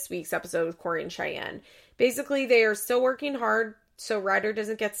this week's episode with Corey and Cheyenne. Basically, they are still working hard so Ryder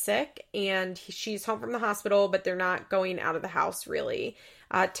doesn't get sick, and she's home from the hospital, but they're not going out of the house, really.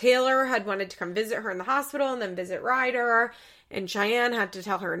 Taylor had wanted to come visit her in the hospital and then visit Ryder, and Cheyenne had to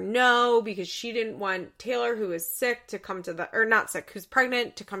tell her no because she didn't want Taylor, who is sick, to come to who's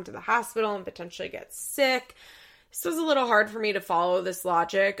pregnant, to come to the hospital and potentially get sick. This was a little hard for me to follow this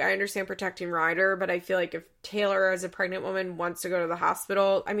logic. I understand protecting Ryder, but I feel like if Taylor, as a pregnant woman, wants to go to the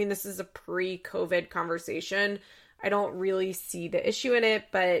hospital, I mean, this is a pre-COVID conversation. I don't really see the issue in it,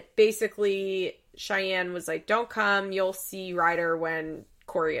 but basically Cheyenne was like, don't come. You'll see Ryder when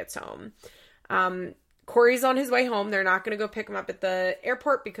Corey gets home. Corey's on his way home. They're not going to go pick him up at the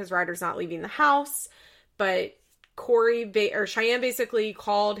airport because Ryder's not leaving the house, but Cheyenne basically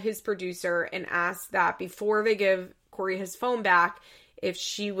called his producer and asked that before they give Corey his phone back, if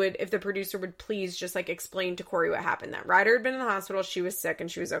the producer would please just like explain to Corey what happened, that Ryder had been in the hospital, she was sick,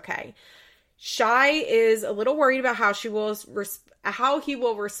 and she was okay. Shy is a little worried about how he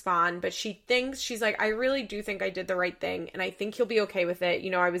will respond, but she's like, I really do think I did the right thing, and I think he'll be okay with it.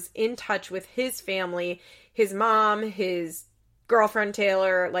 You know, I was in touch with his family, his mom, his girlfriend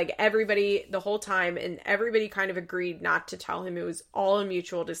Taylor, like everybody the whole time, and everybody kind of agreed not to tell him. It was all a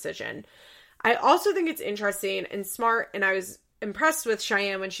mutual decision. I also think it's interesting and smart, and I was impressed with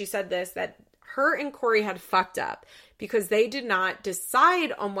Cheyenne when she said this, that her and Corey had fucked up because they did not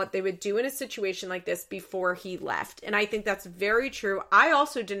decide on what they would do in a situation like this before he left. And I think that's very true. I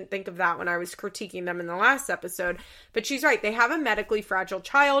also didn't think of that when I was critiquing them in the last episode, but she's right. They have a medically fragile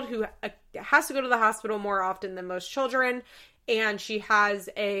child who has to go to the hospital more often than most children, and she has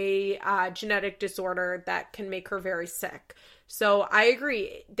a genetic disorder that can make her very sick. So I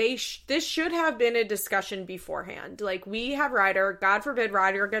agree. This should have been a discussion beforehand. Like, we have Ryder. God forbid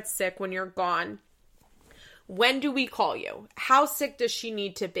Ryder gets sick when you're gone. When do we call you? How sick does she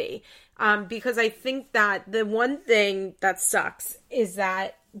need to be? Because I think that the one thing that sucks is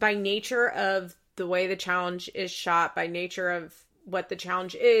that by nature of the way the challenge is shot, by nature of what the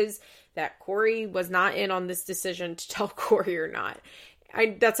challenge is, that Corey was not in on this decision to tell Corey or not.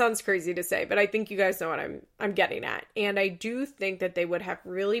 That sounds crazy to say, but I think you guys know what I'm getting at. And I do think that they would have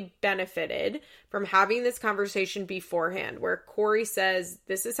really benefited from having this conversation beforehand, where Corey says,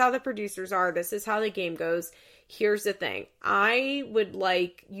 this is how the producers are, this is how the game goes. Here's the thing. I would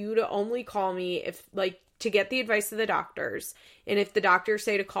like you to only call me to get the advice of the doctors. And if the doctors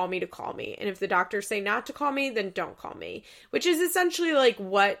say to call me. And if the doctors say not to call me, then don't call me. Which is essentially like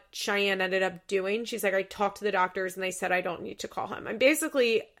what Cheyenne ended up doing. She's like, I talked to the doctors and they said I don't need to call him. And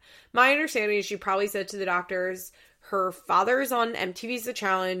basically, my understanding is she probably said to the doctors, her father's on MTV's The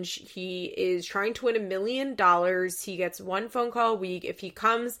Challenge. He is trying to win $1 million. He gets one phone call a week. If he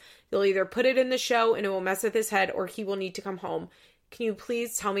comes, they'll either put it in the show and it will mess with his head, or he will need to come home. Can you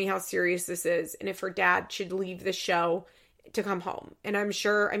please tell me how serious this is? And if her dad should leave the show to come home. And I'm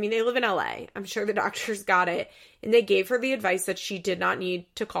sure, they live in LA. I'm sure the doctors got it. And they gave her the advice that she did not need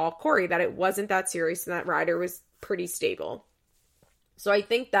to call Corey, that it wasn't that serious and that Ryder was pretty stable. So I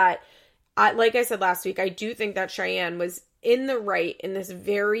think that, like I said last week, I do think that Cheyenne was in the right in this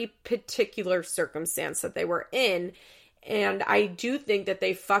very particular circumstance that they were in. And I do think that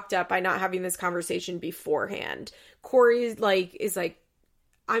they fucked up by not having this conversation beforehand. Corey is like,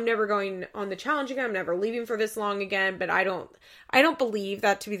 I'm never going on the challenge again. I'm never leaving for this long again. But I don't believe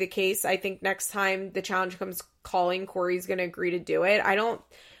that to be the case. I think next time the challenge comes calling, Corey's going to agree to do it.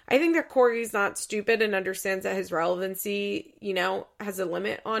 I think that Corey's not stupid and understands that his relevancy, has a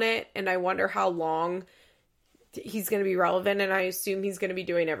limit on it. And I wonder how long he's going to be relevant. And I assume he's going to be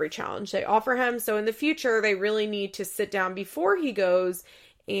doing every challenge they offer him. So in the future, they really need to sit down before he goes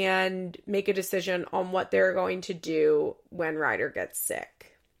and make a decision on what they're going to do when Ryder gets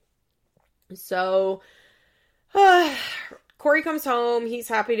sick. So, Corey comes home. He's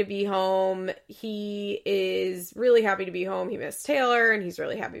happy to be home. He is really happy to be home. He missed Taylor, and he's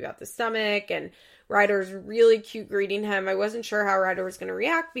really happy about the stomach. And Ryder's really cute greeting him. I wasn't sure how Ryder was going to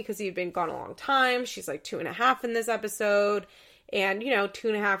react because he had been gone a long time. She's like 2.5 in this episode. And,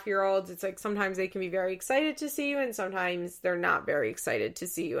 2.5-year-olds, it's like sometimes they can be very excited to see you, and sometimes they're not very excited to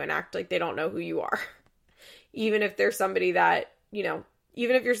see you and act like they don't know who you are. Even if they're somebody that, even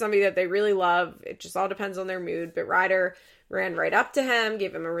if you're somebody that they really love, it just all depends on their mood. But Ryder ran right up to him,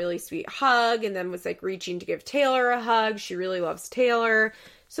 gave him a really sweet hug, and then was like reaching to give Taylor a hug. She really loves Taylor.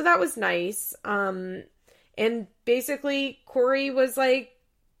 So that was nice. And basically Corey was like,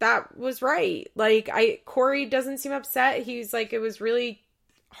 that was right. Corey doesn't seem upset. He's like, it was really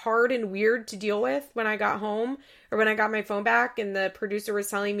hard and weird to deal with when I got home or when I got my phone back and the producer was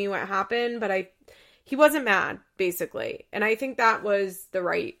telling me what happened, but he wasn't mad, basically. And I think that was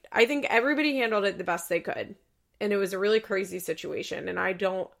I think everybody handled it the best they could. And it was a really crazy situation. And I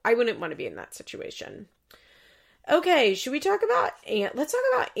wouldn't want to be in that situation. Okay, should we talk about, let's talk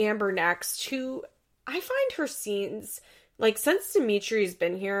about Amber next, who I find her scenes, since Dimitri's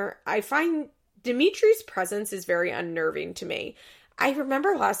been here, I find Dimitri's presence is very unnerving to me. I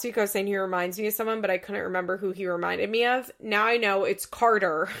remember last week I was saying he reminds me of someone, but I couldn't remember who he reminded me of. Now I know it's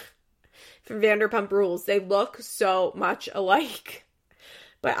Carter from Vanderpump Rules. They look so much alike.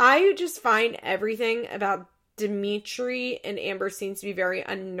 But I just find everything about Dimitri and Amber seems to be very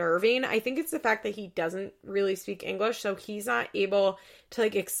unnerving. I think it's the fact that he doesn't really speak English, so he's not able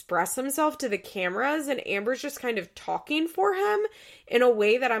to express himself to the cameras, and Amber's just kind of talking for him in a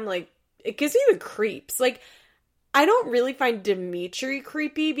way that I'm like, it gives me the creeps. I don't really find Dimitri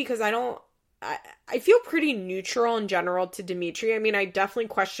creepy because I feel pretty neutral in general to Dimitri. I mean, I definitely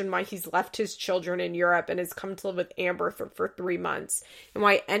question why he's left his children in Europe and has come to live with Amber for 3 months, and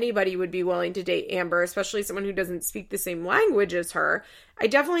why anybody would be willing to date Amber, especially someone who doesn't speak the same language as her. I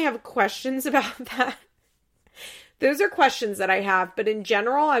definitely have questions about that. Those are questions that I have, but in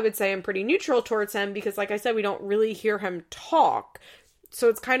general, I would say I'm pretty neutral towards him because, like I said, we don't really hear him talk, so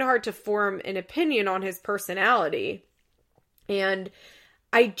it's kind of hard to form an opinion on his personality. And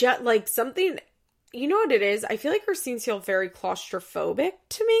I just, something, you know what it is? I feel like her scenes feel very claustrophobic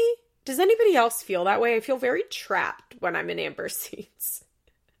to me. Does anybody else feel that way? I feel very trapped when I'm in Amber's scenes.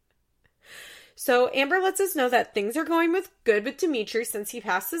 So Amber lets us know that things are going good with Dimitri since he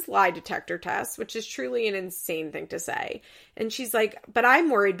passed his lie detector test, which is truly an insane thing to say. And she's like, but I'm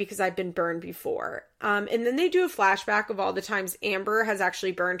worried because I've been burned before. And then they do a flashback of all the times Amber has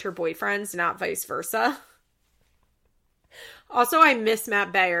actually burned her boyfriends, not vice versa. Also, I miss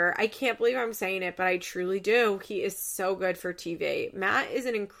Matt Bayer. I can't believe I'm saying it, but I truly do. He is so good for TV. Matt is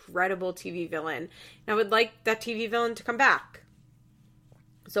an incredible TV villain. And I would like that TV villain to come back.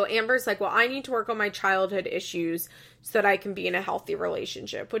 So Amber's like, well, I need to work on my childhood issues so that I can be in a healthy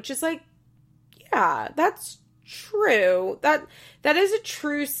relationship, which is yeah, that's true. That is a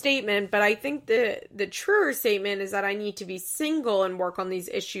true statement, but I think the truer statement is that I need to be single and work on these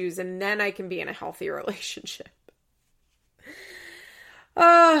issues, and then I can be in a healthy relationship.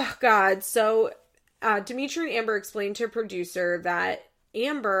 Oh, God. So Dimitri and Amber explained to a producer that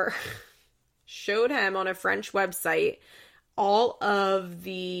Amber showed him on a French website all of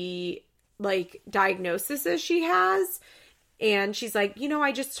the diagnoses she has, and she's like,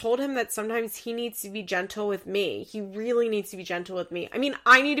 I just told him that sometimes he needs to be gentle with me. He really needs to be gentle with me. I mean,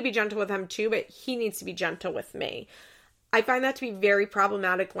 I need to be gentle with him too, but he needs to be gentle with me. I find that to be very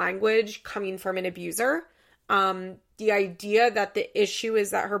problematic language coming from an abuser. The idea that the issue is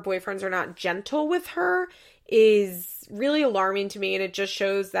that her boyfriends are not gentle with her is really alarming to me, and it just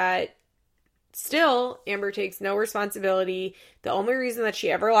shows that still, Amber takes no responsibility. The only reason that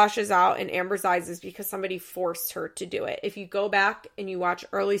she ever lashes out in Amber's eyes is because somebody forced her to do it. If you go back and you watch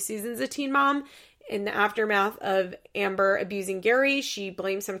early seasons of Teen Mom, in the aftermath of Amber abusing Gary, she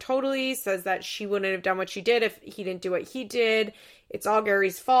blames him totally, says that she wouldn't have done what she did if he didn't do what he did. It's all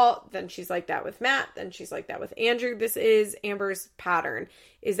Gary's fault. Then she's like that with Matt. Then she's like that with Andrew. This is Amber's pattern,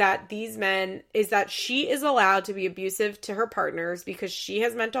 is that she is allowed to be abusive to her partners because she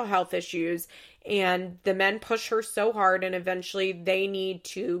has mental health issues, and the men push her so hard, and eventually they need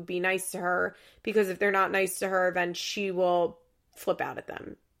to be nice to her, because if they're not nice to her, then she will flip out at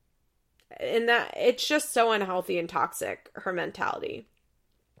them. And that it's just so unhealthy and toxic, her mentality.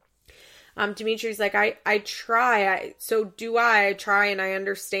 Dimitri's like, I try, so do I try, and I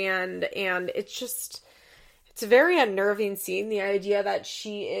understand, and it's a very unnerving scene, the idea that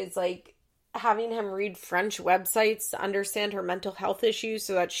she is, like, having him read French websites to understand her mental health issues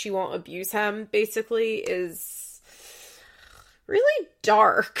so that she won't abuse him, basically, is really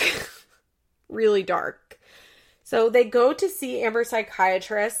dark. Really dark. So they go to see Amber's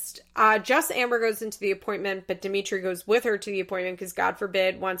psychiatrist. Just Amber goes into the appointment, but Dimitri goes with her to the appointment because, God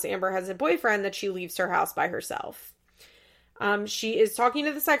forbid, once Amber has a boyfriend, that she leaves her house by herself. She is talking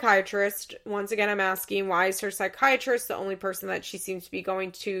to the psychiatrist. Once again, I'm asking, why is her psychiatrist the only person that she seems to be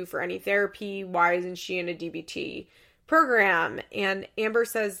going to for any therapy? Why isn't she in a DBT program? And Amber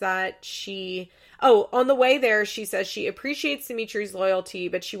says that on the way there, she says she appreciates Dimitri's loyalty,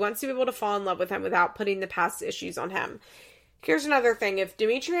 but she wants to be able to fall in love with him without putting the past issues on him. Here's another thing. If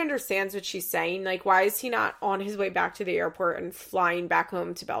Dimitri understands what she's saying, like, why is he not on his way back to the airport and flying back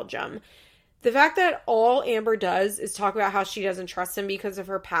home to Belgium? The fact that all Amber does is talk about how she doesn't trust him because of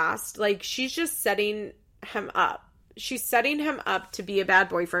her past, like, she's just setting him up. She's setting him up to be a bad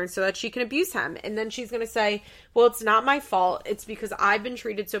boyfriend so that she can abuse him. And then she's going to say, well, it's not my fault. It's because I've been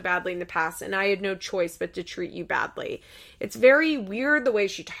treated so badly in the past and I had no choice but to treat you badly. It's very weird the way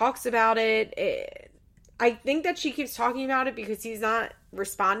she talks about it. I think that she keeps talking about it because he's not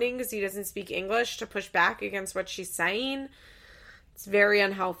responding because he doesn't speak English, to push back against what she's saying. It's very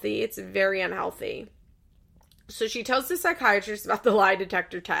unhealthy. It's very unhealthy. So she tells the psychiatrist about the lie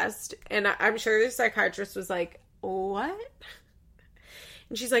detector test. And I'm sure the psychiatrist was like, what?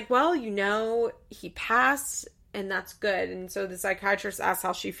 And she's like, well, he passed and that's good. And so the psychiatrist asks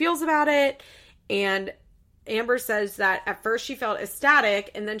how she feels about it. And Amber says that at first she felt ecstatic,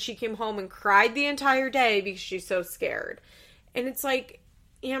 and then she came home and cried the entire day because she's so scared. And it's like,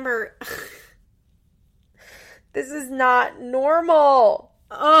 Amber, this is not normal.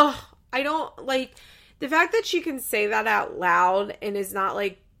 Ugh, I don't like the fact that she can say that out loud and is not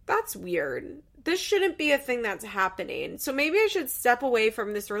like, that's weird. This shouldn't be a thing that's happening. So maybe I should step away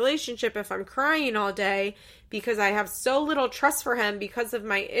from this relationship if I'm crying all day because I have so little trust for him because of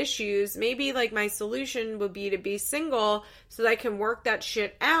my issues. Maybe, like, my solution would be to be single so that I can work that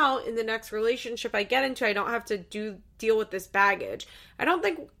shit out in the next relationship I get into. I don't have to deal with this baggage. I don't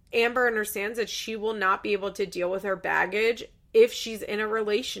think Amber understands that she will not be able to deal with her baggage if she's in a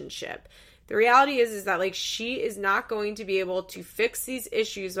relationship. The reality is that, like, she is not going to be able to fix these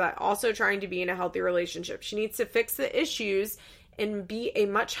issues while also trying to be in a healthy relationship. She needs to fix the issues and be a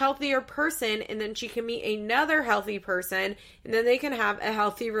much healthier person, and then she can meet another healthy person, and then they can have a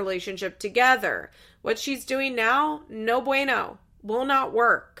healthy relationship together. What she's doing now, no bueno, will not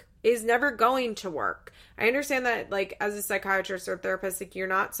work, is never going to work. I understand that, like, as a psychiatrist or therapist, like, you're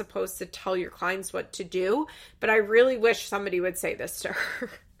not supposed to tell your clients what to do, but I really wish somebody would say this to her.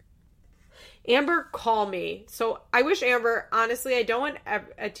 Amber, call me. So I wish Amber, honestly, I don't want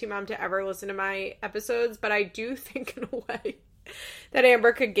a teen mom to ever listen to my episodes, but I do think in a way that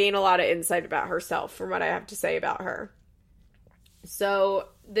Amber could gain a lot of insight about herself from what I have to say about her. So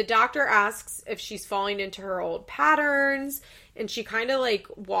the doctor asks if she's falling into her old patterns, and she kind of, like,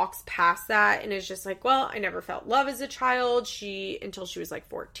 walks past that and is just like, well, I never felt love as a child. Until she was like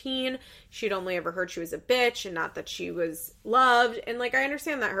 14, she'd only ever heard she was a bitch and not that she was loved. And, like, I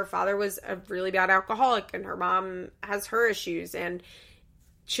understand that her father was a really bad alcoholic and her mom has her issues, and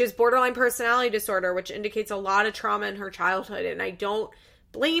she has borderline personality disorder, which indicates a lot of trauma in her childhood. And I don't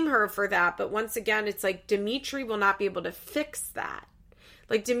blame her for that. But once again, it's like Dimitri will not be able to fix that.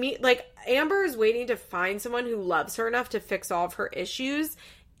 Like, Amber is waiting to find someone who loves her enough to fix all of her issues.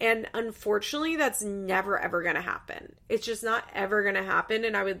 And unfortunately, that's never, ever going to happen. It's just not ever going to happen.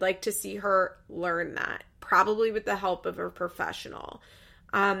 And I would like to see her learn that, probably with the help of a professional.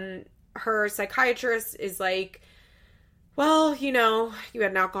 Her psychiatrist is like, well, you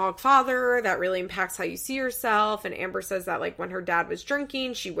had an alcoholic father. That really impacts how you see yourself. And Amber says that, like, when her dad was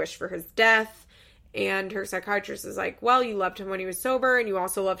drinking, she wished for his death. And her psychiatrist is like, well, you loved him when he was sober, and you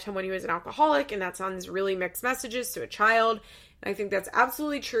also loved him when he was an alcoholic, and that sounds really mixed messages to a child. And I think that's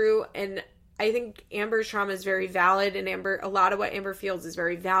absolutely true. And I think Amber's trauma is very valid, and a lot of what Amber feels is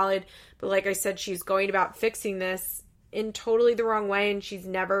very valid. But like I said, she's going about fixing this in totally the wrong way, and she's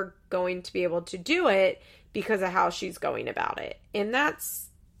never going to be able to do it because of how she's going about it. And that's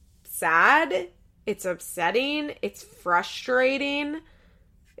sad. It's upsetting. It's frustrating.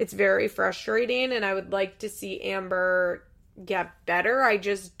 It's very frustrating, and I would like to see Amber get better. I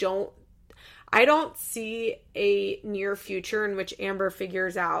don't see a near future in which Amber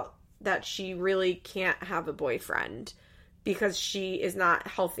figures out that she really can't have a boyfriend because she is not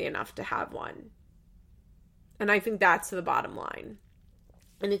healthy enough to have one. And I think that's the bottom line.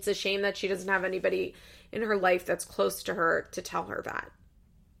 And it's a shame that she doesn't have anybody in her life that's close to her to tell her that.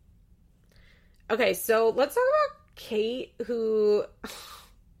 Okay, so let's talk about Kate, who...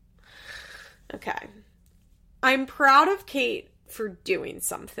 Okay. I'm proud of Kate for doing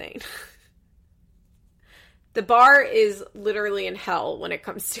something. The bar is literally in hell when it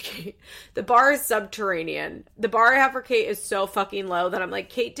comes to Kate. The bar is subterranean. The bar I have for Kate is so fucking low that I'm like,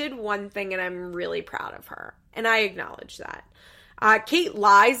 Kate did one thing and I'm really proud of her. And I acknowledge that. Kate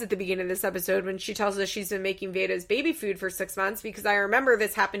lies at the beginning of this episode when she tells us she's been making Veda's baby food for 6 months, because I remember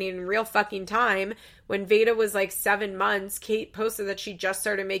this happening in real fucking time. When Veda was like 7 months, Kate posted that she just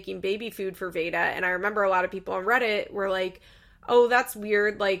started making baby food for Veda, and I remember a lot of people on Reddit were like, oh, that's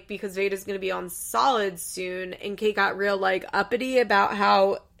weird, like, because Veda's gonna be on solids soon, and Kate got real, like, uppity about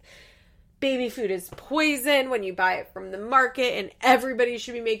how baby food is poison when you buy it from the market, and everybody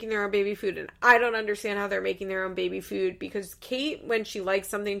should be making their own baby food. And I don't understand how they're making their own baby food, because Kate, when she likes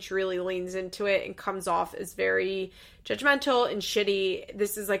something, she really leans into it and comes off as very judgmental and shitty.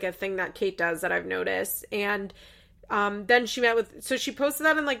 This is like a thing that Kate does that I've noticed. And then she she posted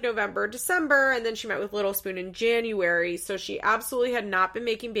that in like November, December, and then she met with Little Spoon in January. So she absolutely had not been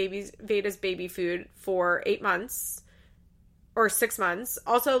making Veda's baby food for 8 months. Or 6 months.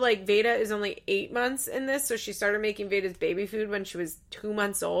 Also, like, Veda is only 8 months in this, so she started making Veda's baby food when she was 2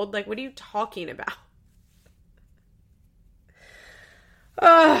 months old. Like, what are you talking about?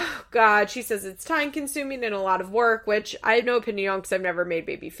 Oh, God. She says it's time-consuming and a lot of work, which I have no opinion on because I've never made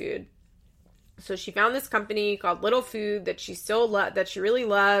baby food. So she found this company called Little Food that she that she really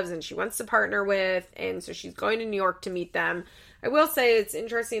loves and she wants to partner with, and so she's going to New York to meet them. I will say it's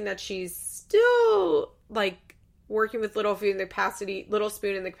interesting that she's still, like, working with Little Spoon in the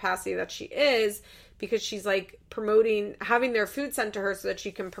capacity that she is, because she's like having their food sent to her so that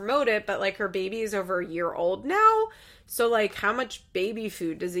she can promote it, but like her baby is over a year old now. So like, how much baby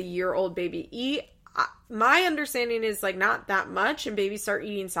food does a year-old baby eat? My understanding is like not that much, and babies start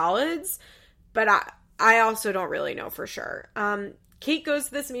eating solids, but I also don't really know for sure. Kate goes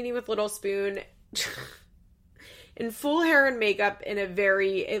to this meeting with Little Spoon in full hair and makeup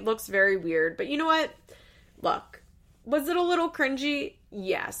it looks very weird, but you know what? Look, was it a little cringy?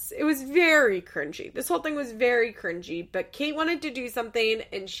 Yes, it was very cringy. This whole thing was very cringy, but Kate wanted to do something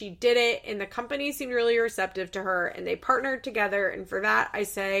and she did it, and the company seemed really receptive to her and they partnered together, and for that I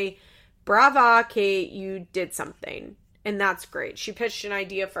say, brava, Kate, you did something. And that's great. She pitched an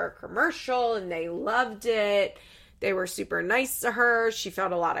idea for a commercial and they loved it. They were super nice to her. She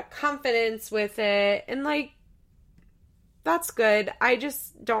felt a lot of confidence with it, and like, that's good. I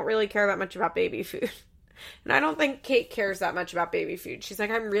just don't really care that much about baby food. And I don't think Kate cares that much about baby food. She's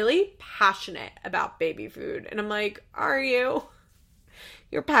like, I'm really passionate about baby food. And I'm like, are you?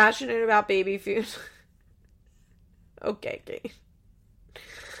 You're passionate about baby food? Okay, Kate.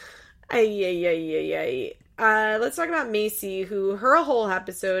 Let's talk about Macy, who her whole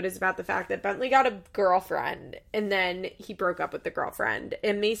episode is about the fact that Bentley got a girlfriend and then he broke up with the girlfriend.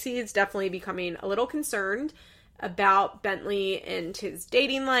 And Macy is definitely becoming a little concerned about Bentley and his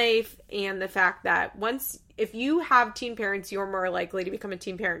dating life, and the fact that if you have teen parents, you're more likely to become a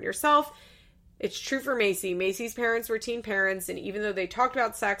teen parent yourself. It's true for Macy. Macy's parents were teen parents, and even though they talked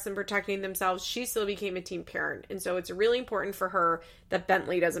about sex and protecting themselves, she still became a teen parent. And so it's really important for her that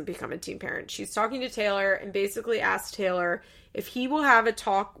Bentley doesn't become a teen parent. She's talking to Taylor and basically asked Taylor if he will have a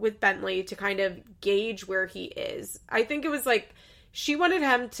talk with Bentley to kind of gauge where he is. I think it was like, she wanted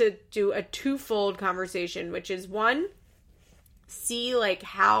him to do a twofold conversation, which is one, see like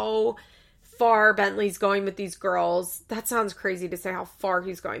how far Bentley's going with these girls. That sounds crazy to say how far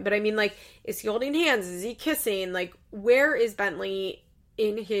he's going, but I mean, like, is he holding hands? Is he kissing? Like, where is Bentley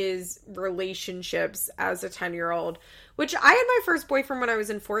in his relationships as a 10-year-old? Which I had my first boyfriend when I was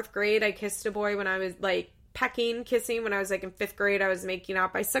in 4th grade. I kissed a boy when I was like kissing when I was like in 5th grade. I was making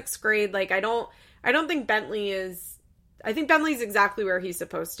out by 6th grade. Like, I don't think Bentley is I think Bentley's exactly where he's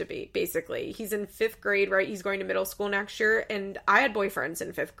supposed to be, basically. He's in 5th grade, right? He's going to middle school next year, and I had boyfriends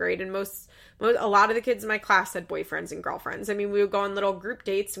in 5th grade, and a lot of the kids in my class had boyfriends and girlfriends. I mean, we would go on little group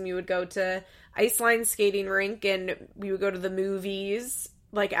dates, and we would go to ice line skating rink, and we would go to the movies,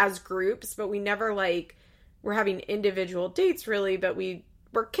 like, as groups, but we never, like, were having individual dates, really, but we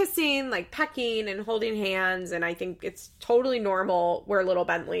were kissing, like, pecking and holding hands, and I think it's totally normal where little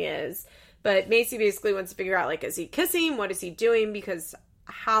Bentley is. But Macy basically wants to figure out, like, is he kissing? What is he doing? Because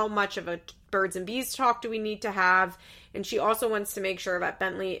how much of a birds and bees talk do we need to have? And she also wants to make sure that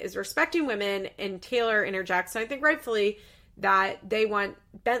Bentley is respecting women. And Taylor interjects, and I think rightfully, that they want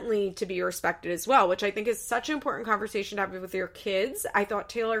Bentley to be respected as well, which I think is such an important conversation to have with your kids. I thought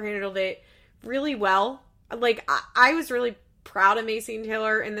Taylor handled it really well. Like, I was really proud of Macy and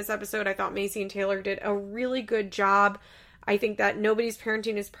Taylor in this episode. I thought Macy and Taylor did a really good job. I think that nobody's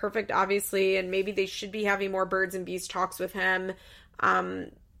parenting is perfect, obviously, and maybe they should be having more birds and bees talks with him.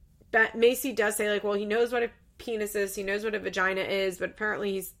 But Macy does say, like, well, he knows what a penis is, he knows what a vagina is, but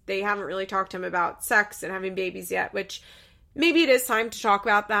apparently they haven't really talked to him about sex and having babies yet, which maybe it is time to talk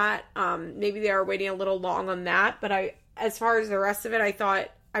about that. Maybe they are waiting a little long on that, but as far as the rest of it, I thought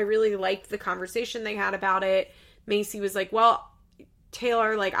I really liked the conversation they had about it. Macy was like, well,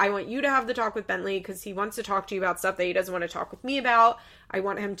 Taylor, like, I want you to have the talk with Bentley because he wants to talk to you about stuff that he doesn't want to talk with me about. I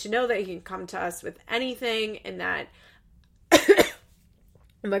want him to know that he can come to us with anything, and that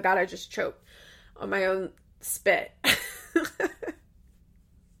oh my god, I just choked on my own spit.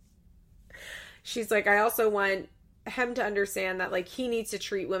 She's like, I also want him to understand that, like, he needs to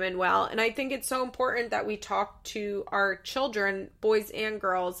treat women well. And I think it's so important that we talk to our children, boys and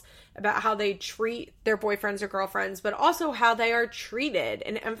girls, about how they treat their boyfriends or girlfriends, but also how they are treated,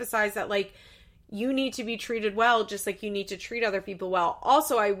 and emphasize that, like, you need to be treated well, just like you need to treat other people well.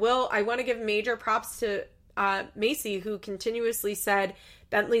 Also, I want to give major props to Macy, who continuously said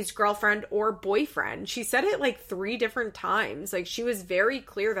Bentley's girlfriend or boyfriend. She said it like 3 different times. Like, she was very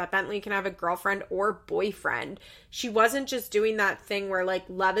clear that Bentley can have a girlfriend or boyfriend. She wasn't just doing that thing where, like,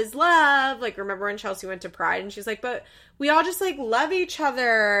 love is love. Like, remember when Chelsea went to Pride and she's like, but we all just, like, love each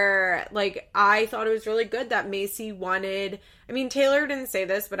other. Like, I thought it was really good that Macy wanted, I mean, Taylor didn't say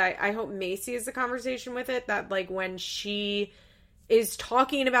this, but I hope Macy is the conversation with it, that, like, when she is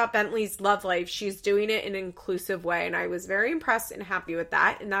talking about Bentley's love life, she's doing it in an inclusive way. And I was very impressed and happy with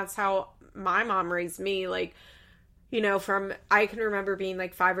that. And that's how my mom raised me. Like, you know, I can remember being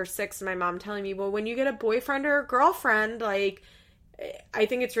like 5 or 6 and my mom telling me, well, when you get a boyfriend or a girlfriend, like, I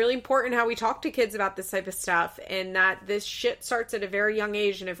think it's really important how we talk to kids about this type of stuff, and that this shit starts at a very young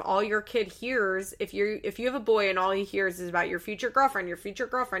age. And if all your kid hears, if you have a boy and all he hears is about your future girlfriend, your future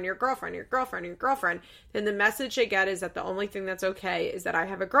girlfriend, your girlfriend, your girlfriend, your girlfriend, then the message they get is that the only thing that's okay is that I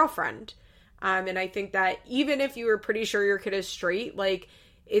have a girlfriend. And I think that even if you were pretty sure your kid is straight, like,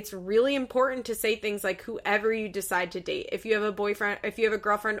 it's really important to say things like, whoever you decide to date, if you have a boyfriend, if you have a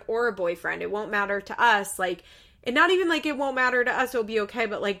girlfriend or a boyfriend, it won't matter to us. Like, and not even like it won't matter to us, it'll be okay,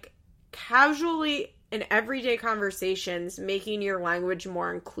 but like casually in everyday conversations, making your language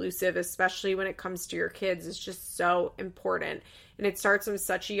more inclusive, especially when it comes to your kids, is just so important. And it starts from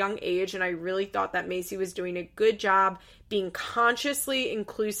such a young age, and I really thought that Macy was doing a good job being consciously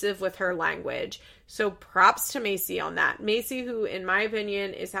inclusive with her language. So props to Macy on that. Macy, who in my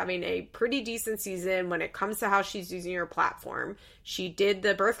opinion is having a pretty decent season when it comes to how she's using her platform. She did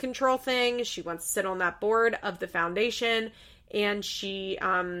the birth control thing. She wants to sit on that board of the foundation, and she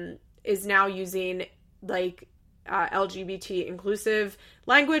is now using like LGBT inclusive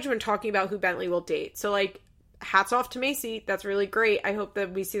language when talking about who Bentley will date. So, like, hats off to Macy. That's really great. I hope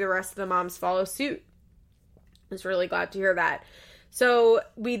that we see the rest of the moms follow suit. I was really glad to hear that. So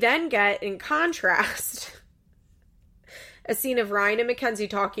we then get, in contrast, a scene of Ryan and Mackenzie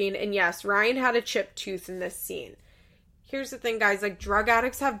talking. And yes, Ryan had a chipped tooth in this scene. Here's the thing, guys. Like, drug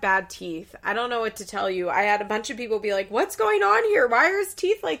addicts have bad teeth. I don't know what to tell you. I had a bunch of people be like, what's going on here? Why are his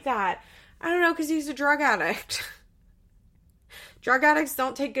teeth like that? I don't know, because he's a drug addict. Drug addicts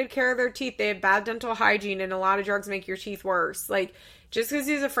don't take good care of their teeth. They have bad dental hygiene, and a lot of drugs make your teeth worse. Like, just because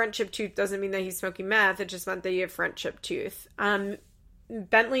he has a front chipped tooth doesn't mean that he's smoking meth. It just meant that he had front chipped tooth. Ryan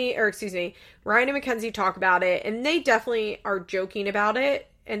and Mackenzie talk about it, and they definitely are joking about it.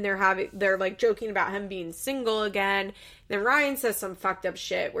 And they're like joking about him being single again. And then Ryan says some fucked up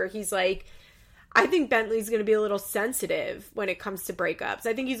shit where he's like, I think Bentley's going to be a little sensitive when it comes to breakups.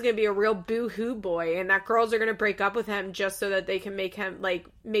 I think he's going to be a real boo-hoo boy, and that girls are going to break up with him just so that they can make him, like,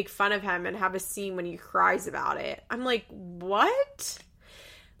 make fun of him and have a scene when he cries about it. I'm like, what?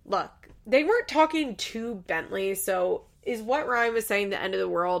 Look, they weren't talking to Bentley, so is what Ryan was saying the end of the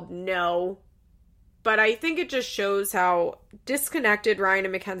world? No. But I think it just shows how disconnected Ryan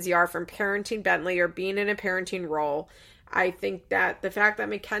and Mackenzie are from parenting Bentley or being in a parenting role. I think that the fact that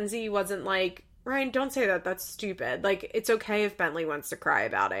Mackenzie wasn't like, Ryan, don't say that. That's stupid. Like, it's okay if Bentley wants to cry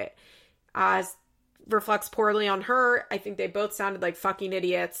about it. Reflects poorly on her. I think they both sounded like fucking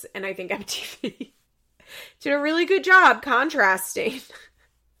idiots. And I think MTV did a really good job contrasting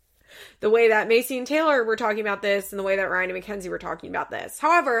the way that Macy and Taylor were talking about this and the way that Ryan and Mackenzie were talking about this.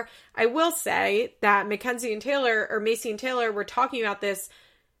 However, I will say that Macy and Taylor were talking about this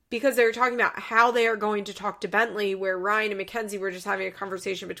because they were talking about how they are going to talk to Bentley, where Ryan and Mackenzie were just having a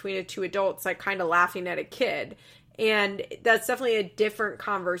conversation between the two adults, like kind of laughing at a kid. And that's definitely a different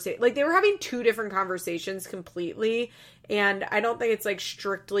conversation. Like, they were having two different conversations completely. And I don't think it's, like,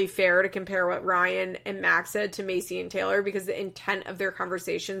 strictly fair to compare what Ryan and Max said to Macy and Taylor, because the intent of their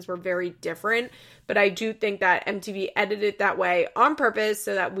conversations were very different. But I do think that MTV edited it that way on purpose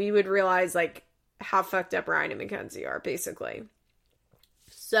so that we would realize, like, how fucked up Ryan and Mackenzie are, basically.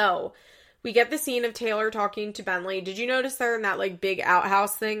 So, we get the scene of Taylor talking to Bentley. Did you notice they're in that, like, big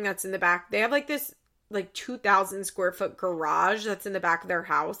outhouse thing that's in the back? They have, like, this, like, 2,000 square foot garage that's in the back of their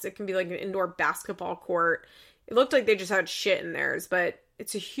house. It can be, like, an indoor basketball court. It looked like they just had shit in theirs, but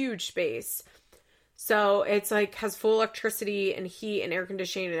it's a huge space. So, it's, like, has full electricity and heat and air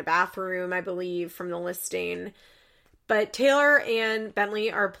conditioning and a bathroom, I believe, from the listing. But Taylor and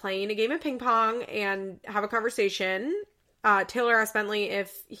Bentley are playing a game of ping pong and have a conversation. Taylor asks Bentley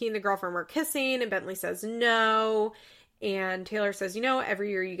if he and the girlfriend were kissing, and Bentley says no. And Taylor says, you know,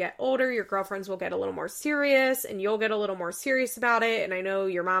 every year you get older, your girlfriends will get a little more serious, and you'll get a little more serious about it. And I know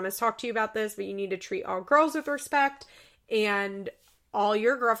your mom has talked to you about this, but you need to treat all girls with respect, and all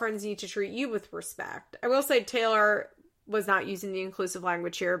your girlfriends need to treat you with respect. I will say Taylor was not using the inclusive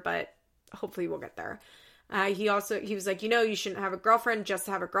language here, but hopefully we'll get there. He was like, you know, you shouldn't have a girlfriend just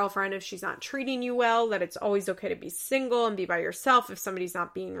to have a girlfriend if she's not treating you well, that it's always okay to be single and be by yourself if somebody's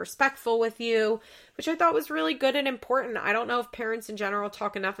not being respectful with you, which I thought was really good and important. I don't know if parents in general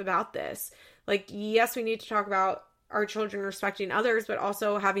talk enough about this. Like, yes, we need to talk about our children respecting others, but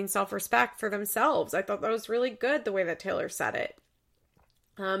also having self-respect for themselves. I thought that was really good the way that Taylor said it.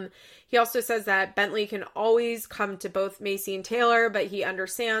 He also says that Bentley can always come to both Macy and Taylor, but he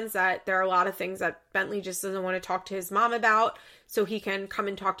understands that there are a lot of things that Bentley just doesn't want to talk to his mom about, so he can come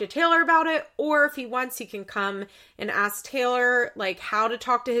and talk to Taylor about it, or if he wants, he can come and ask Taylor, like, how to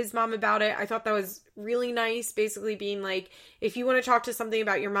talk to his mom about it. I thought that was really nice, basically being like, if you want to talk to something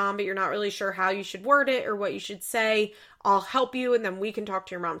about your mom, but you're not really sure how you should word it or what you should say, I'll help you, and then we can talk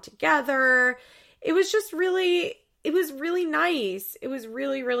to your mom together. It was just really... It was really nice. It was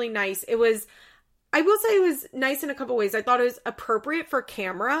really, really nice. I will say it was nice in a couple ways. I thought it was appropriate for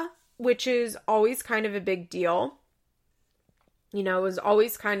camera, which is always kind of a big deal. You know, it was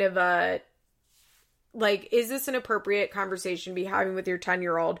always kind of a, like, is this an appropriate conversation to be having with your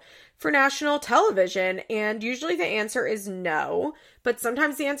 10-year-old for national television? And usually the answer is no, but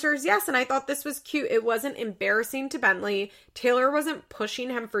sometimes the answer is yes. And I thought this was cute. It wasn't embarrassing to Bentley. Taylor wasn't pushing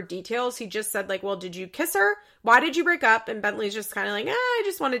him for details. He just said, like, well, did you kiss her? Why did you break up? And Bentley's just kind of like, I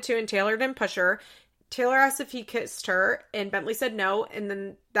just wanted to. And Taylor didn't push her. Taylor asked if he kissed her, and Bentley said no. And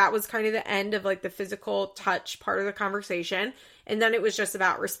then that was kind of the end of, like, the physical touch part of the conversation. And then it was just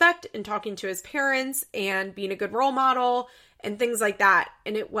about respect and talking to his parents and being a good role model and things like that.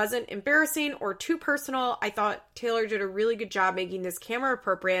 And it wasn't embarrassing or too personal. I thought Taylor did a really good job making this camera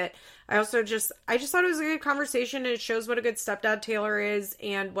appropriate. I just thought it was a good conversation, and it shows what a good stepdad Taylor is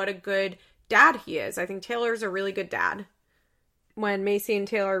and what a good dad he is. I think Taylor's a really good dad. When Macy and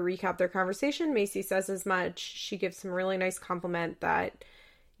Taylor recap their conversation, Macy says as much. She gives him a really nice compliment that,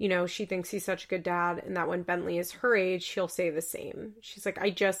 you know, she thinks he's such a good dad, and that when Bentley is her age, she'll say the same. She's like, I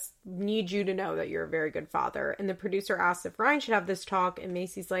just need you to know that you're a very good father. And the producer asked if Ryan should have this talk, and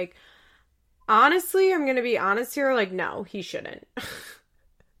Macy's like, honestly, I'm going to be honest here, like, no, he shouldn't.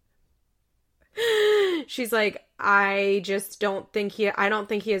 She's like, I don't think he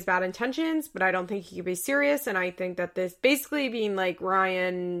has bad intentions, but I don't think he can be serious. And I think that this basically being like,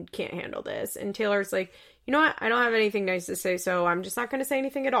 Ryan can't handle this. And Taylor's like, you know what? I don't have anything nice to say, so I'm just not going to say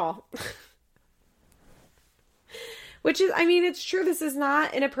anything at all. Which is, I mean, it's true. This is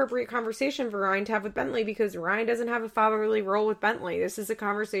not an appropriate conversation for Ryan to have with Bentley because Ryan doesn't have a fatherly role with Bentley. This is a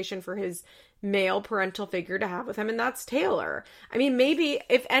conversation for his male parental figure to have with him, and that's Taylor. I mean, maybe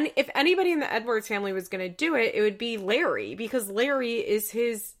if anybody in the Edwards family was going to do it, it would be Larry, because Larry is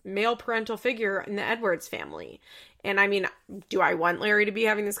his male parental figure in the Edwards family. And I mean, do I want Larry to be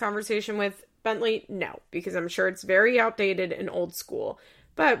having this conversation with Bentley? No, because I'm sure it's very outdated and old school.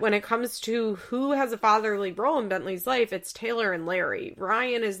 But when it comes to who has a fatherly role in Bentley's life, it's Taylor and Larry.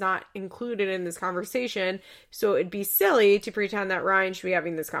 Ryan is not included in this conversation, so it'd be silly to pretend that Ryan should be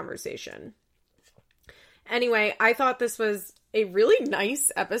having this conversation. Anyway, I thought this was a really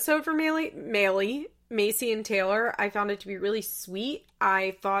nice episode for Macy and Taylor. I found it to be really sweet.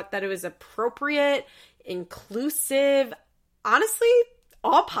 I thought that it was appropriate, inclusive, honestly,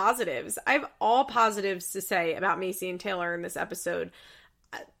 all positives. I have all positives to say about Macy and Taylor in this episode.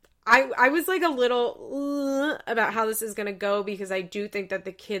 I was like a little about how this is going to go, because I do think that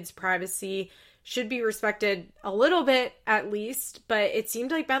the kids' privacy should be respected a little bit at least, but it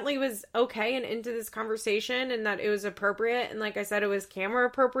seemed like Bentley was okay and into this conversation, and that it was appropriate. And like I said, it was camera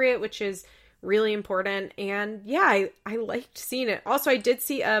appropriate, which is really important. And yeah, I liked seeing it. Also, I did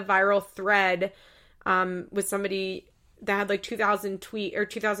see a viral thread with somebody that had like 2,000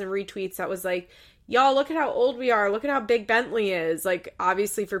 retweets that was like, y'all, look at how old we are. Look at how big Bentley is. Like,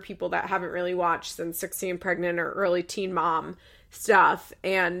 obviously for people that haven't really watched since 16 Pregnant or early Teen Mom stuff.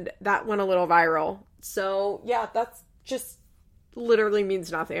 And that went a little viral. So yeah, that's just literally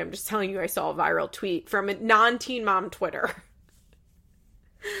means nothing. I'm just telling you, I saw a viral tweet from a non-Teen Mom Twitter.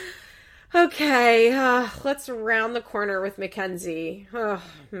 Okay, let's round the corner with Mackenzie. Oh,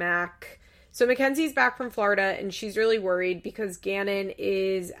 Mac. So Mackenzie's back from Florida, and she's really worried because Gannon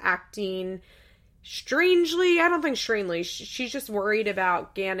is acting strangely. I don't think strangely. She's just worried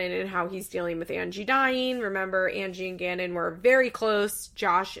about Gannon and how he's dealing with Angie dying. Remember, Angie and Gannon were very close.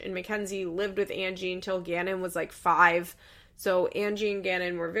 Josh and Mackenzie lived with Angie until Gannon was like 5. So Angie and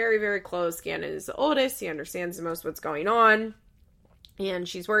Gannon were very, very close. Gannon is the oldest. He understands the most what's going on. And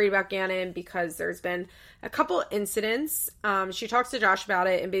she's worried about Gannon because there's been a couple incidents. She talks to Josh about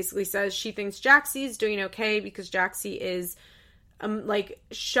it and basically says she thinks Jaxie's doing okay because Jaxie is like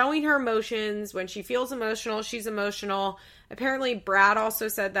showing her emotions. When she feels emotional, she's emotional. Apparently, Brad also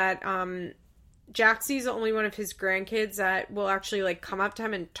said that Jaxie's the only one of his grandkids that will actually like come up to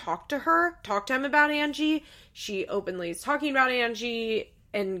him and talk to him about Angie. She openly is talking about Angie,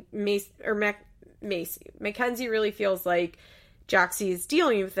 and Mackenzie really feels like Jaxie is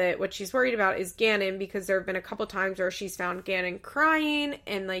dealing with it. What she's worried about is Gannon, because there have been a couple times where she's found Gannon crying,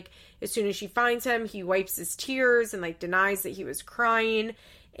 and like as soon as she finds him, he wipes his tears and like denies that he was crying.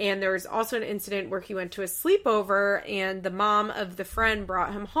 And there was also an incident where he went to a sleepover, and the mom of the friend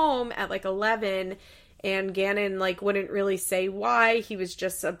brought him home at like 11, and Gannon like wouldn't really say why. He was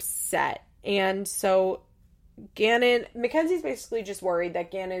just upset. And so Mackenzie's basically just worried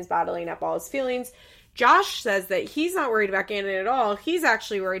that Gannon is bottling up all his feelings. Josh says that he's not worried about Gannon at all. He's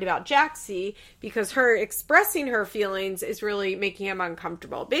actually worried about Jaxie because her expressing her feelings is really making him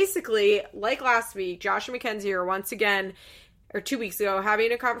uncomfortable. Basically, like last week, Josh and Mackenzie are once again, or 2 weeks ago,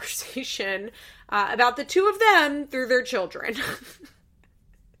 having a conversation about the two of them through their children.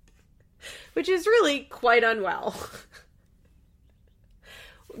 Which is really quite unwell.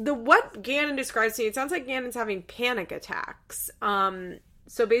 What Gannon describes to me, it sounds like Gannon's having panic attacks.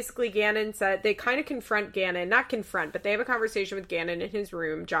 So basically Gannon said they kind of confront Gannon, not confront, but they have a conversation with Gannon in his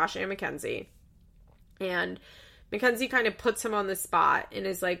room, Josh and Mackenzie. And Mackenzie kind of puts him on the spot and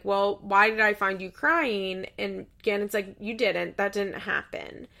is like, well, why did I find you crying? And Gannon's like, you didn't. That didn't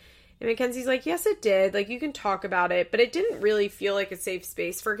happen. And Mackenzie's like, yes, it did. Like, you can talk about it. But it didn't really feel like a safe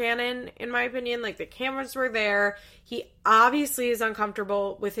space for Gannon, in my opinion. Like, the cameras were there. He obviously is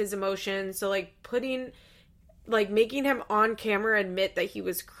uncomfortable with his emotions. So, like, making him on camera admit that he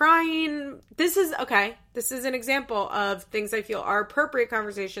was crying. This is an example of things I feel are appropriate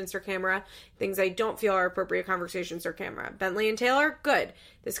conversations for camera, things I don't feel are appropriate conversations for camera. Bentley and Taylor, good.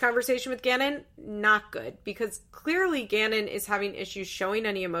 This conversation with Gannon, not good, because clearly Gannon is having issues showing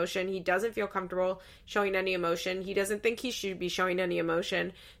any emotion. He doesn't feel comfortable showing any emotion. He doesn't think he should be showing any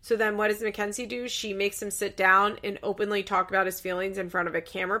emotion. So then what does Mackenzie do? She makes him sit down and openly talk about his feelings in front of a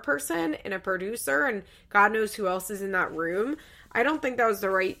camera person and a producer, and God knows who else is in that room. I don't think that was the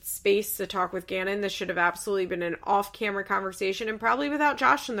right space to talk with Gannon. This should have absolutely been an off-camera conversation, and probably without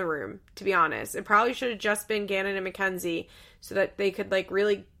Josh in the room, to be honest. It probably should have just been Gannon and Mackenzie so that they could, like,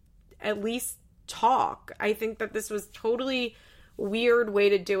 really at least talk. I think that this was totally weird way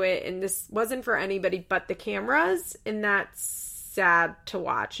to do it, and this wasn't for anybody but the cameras, and that's sad to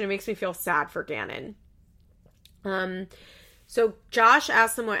watch. And it makes me feel sad for Gannon. So Josh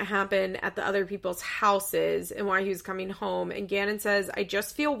asked him what happened at the other people's houses and why he was coming home. And Gannon says, I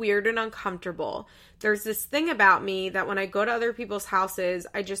just feel weird and uncomfortable. There's this thing about me that when I go to other people's houses,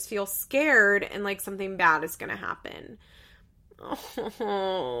 I just feel scared and like something bad is going to happen.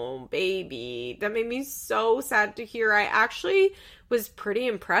 Oh, baby. That made me so sad to hear. I actually was pretty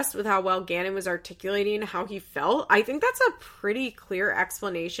impressed with how well Gannon was articulating how he felt. I think that's a pretty clear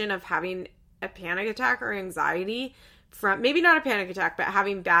explanation of having a panic attack or anxiety from, maybe not a panic attack, but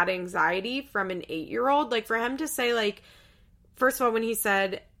having bad anxiety from an 8-year-old. Like, for him to say, like, first of all, when he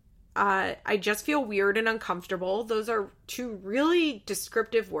said, I just feel weird and uncomfortable, those are two really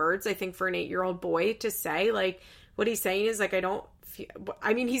descriptive words, I think, for an 8-year-old boy to say. Like, what he's saying is, like,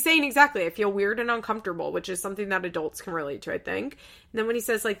 he's saying exactly, I feel weird and uncomfortable, which is something that adults can relate to, I think. And then when he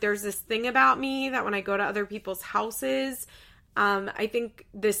says, like, there's this thing about me that when I go to other people's houses, I think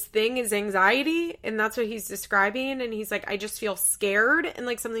this thing is anxiety, and that's what he's describing. And he's like, I just feel scared and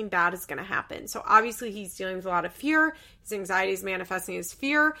like something bad is going to happen. So obviously he's dealing with a lot of fear. His anxiety is manifesting as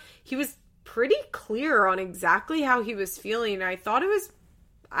fear. He was pretty clear on exactly how he was feeling. I thought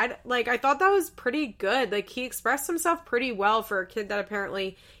I thought that was pretty good. Like, he expressed himself pretty well for a kid that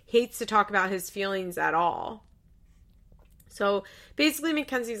apparently hates to talk about his feelings at all. So basically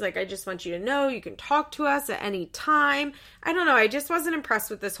Mackenzie's like, I just want you to know you can talk to us at any time. I don't know. I just wasn't impressed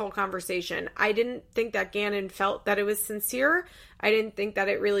with this whole conversation. I didn't think that Gannon felt that it was sincere. I didn't think that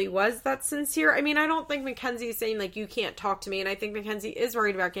it really was that sincere. I mean, I don't think Mackenzie is saying, like, you can't talk to me. And I think Mackenzie is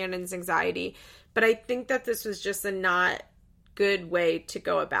worried about Gannon's anxiety. But I think that this was just a not good way to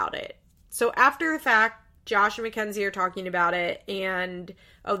go about it. So after the fact, Josh and Mackenzie are talking about it. And,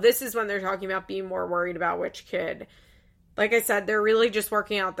 this is when they're talking about being more worried about which kid. Like I said, they're really just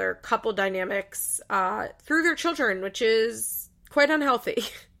working out their couple dynamics through their children, which is quite unhealthy.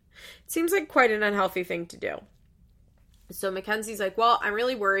 It seems like quite an unhealthy thing to do. So Mackenzie's like, well, I'm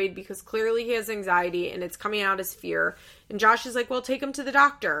really worried because clearly he has anxiety and it's coming out as fear. And Josh is like, well, take him to the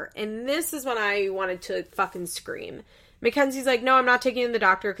doctor. And this is when I wanted to fucking scream. Mackenzie's like, no, I'm not taking him to the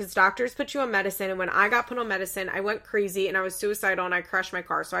doctor because doctors put you on medicine. And when I got put on medicine, I went crazy and I was suicidal and I crashed my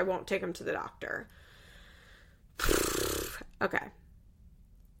car. So I won't take him to the doctor. Okay.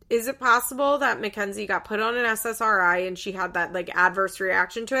 Is it possible that Mackenzie got put on an SSRI and she had that, like, adverse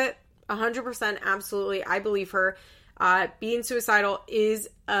reaction to it? 100%, absolutely. I believe her. Being suicidal is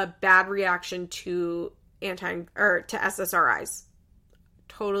a bad reaction to SSRIs.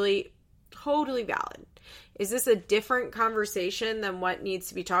 Totally valid. Is this a different conversation than what needs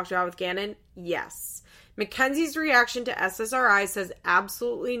to be talked about with Gannon? Yes. Mackenzie's reaction to SSRIs has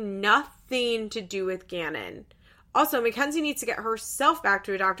absolutely nothing to do with Gannon. Also, Mackenzie needs to get herself back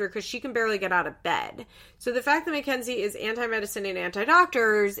to a doctor because she can barely get out of bed. So the fact that Mackenzie is anti-medicine and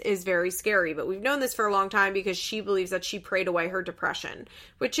anti-doctors is very scary. But we've known this for a long time because she believes that she prayed away her depression,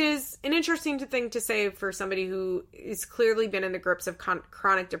 which is an interesting thing to say for somebody who has clearly been in the grips of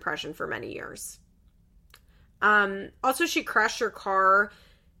chronic depression for many years. Also, she crashed her car.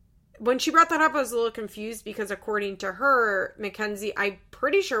 When she brought that up, I was a little confused because according to her, Mackenzie, I'm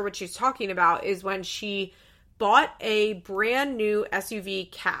pretty sure what she's talking about is when she bought a brand new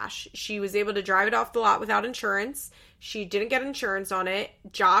SUV cash. She was able to drive it off the lot without insurance. She didn't get insurance on it.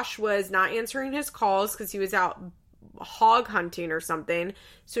 Josh was not answering his calls because he was out hog hunting or something.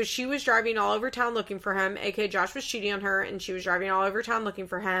 So she was driving all over town looking for him. aka Josh was cheating on her and she was driving all over town looking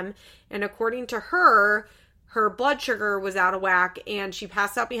for him. And according to her, her blood sugar was out of whack and she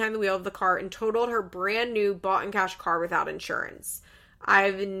passed out behind the wheel of the car and totaled her brand new bought and cash car without insurance.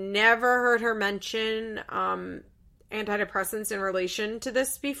 I've never heard her mention antidepressants in relation to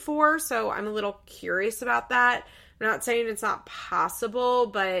this before, so I'm a little curious about that. I'm not saying it's not possible,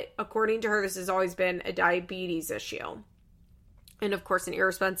 but according to her, this has always been a diabetes issue. And of course, an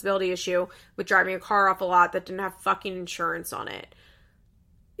irresponsibility issue with driving a car off a lot that didn't have fucking insurance on it.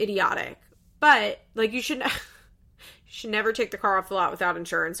 Idiotic. But, like, you should never take the car off the lot without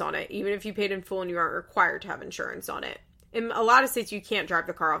insurance on it, even if you paid in full and you aren't required to have insurance on it. In a lot of states, you can't drive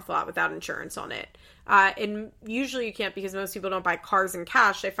the car off the lot without insurance on it. And usually you can't because most people don't buy cars in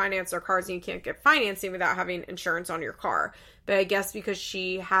cash. They finance their cars and you can't get financing without having insurance on your car. But I guess because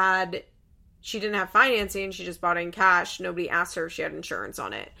she didn't have financing, she just bought it in cash. Nobody asked her if she had insurance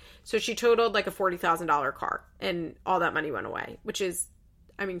on it. So she totaled like a $40,000 car and all that money went away, which is,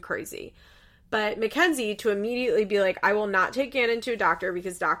 I mean, crazy. But Mackenzie, to immediately be like, I will not take Gannon to a doctor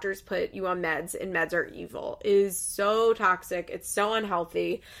because doctors put you on meds and meds are evil, is so toxic. It's so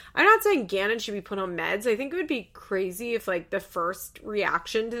unhealthy. I'm not saying Gannon should be put on meds. I think it would be crazy if, like, the first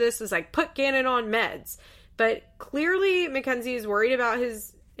reaction to this was, like, put Gannon on meds. But clearly Mackenzie is worried about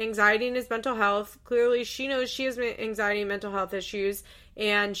his anxiety and his mental health. Clearly she knows she has anxiety and mental health issues.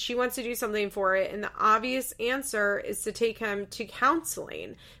 and she wants to do something for it. And the obvious answer is to take him to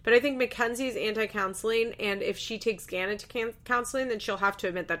counseling. But I think Mackenzie is anti-counseling, and if she takes Gannon to counseling, then she'll have to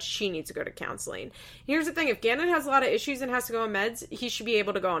admit that she needs to go to counseling. Here's the thing. If Gannon has a lot of issues and has to go on meds, he should be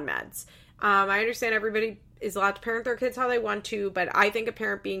able to go on meds. I understand everybody is allowed to parent their kids how they want to, but I think a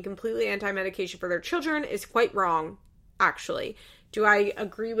parent being completely anti-medication for their children is quite wrong, actually. Do I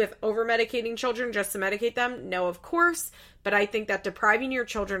agree with over-medicating children just to medicate them? No, of course. But I think that depriving your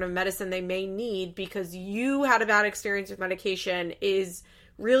children of medicine they may need because you had a bad experience with medication is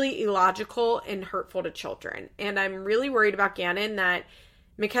really illogical and hurtful to children. And I'm really worried about Gannon that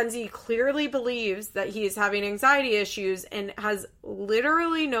Mackenzie clearly believes that he is having anxiety issues and has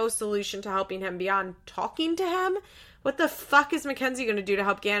literally no solution to helping him beyond talking to him. What the fuck is Mackenzie going to do to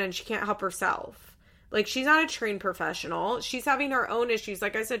help Gannon? She can't help herself. Like, she's not a trained professional. She's having her own issues.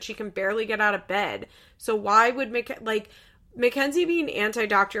 Like I said, she can barely get out of bed. So why would Mackenzie being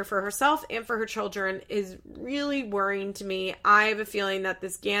anti-doctor for herself and for her children is really worrying to me. I have a feeling that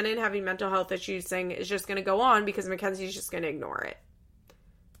this Gannon having mental health issues thing is just going to go on because Mackenzie's just going to ignore it.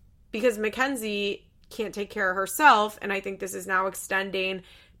 Because Mackenzie can't take care of herself, and I think this is now extending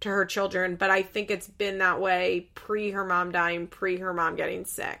to her children. But I think it's been that way pre her mom dying, pre her mom getting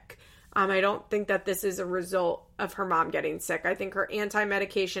sick. I don't think that this is a result of her mom getting sick. I think her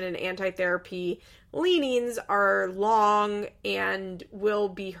anti-medication and anti-therapy leanings are long and will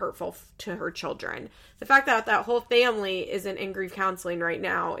be hurtful to her children. The fact that that whole family isn't in grief counseling right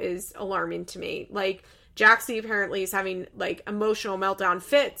now is alarming to me. Like, Jaxie apparently is having, like, emotional meltdown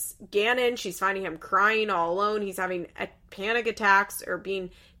fits. Gannon, she's finding him crying all alone. He's having panic attacks or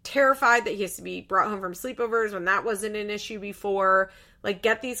being terrified that he has to be brought home from sleepovers when that wasn't an issue before. Like,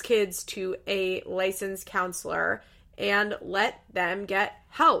 get these kids to a licensed counselor and let them get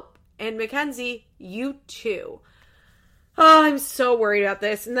help. And Mackenzie, you too. Oh, I'm so worried about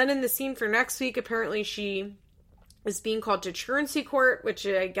this. And then in the scene for next week, apparently she is being called to truancy court, which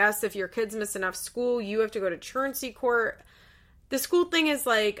I guess if your kids miss enough school, you have to go to truancy court. The school thing is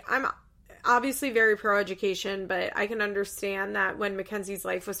like, I'm obviously very pro-education, but I can understand that when Mackenzie's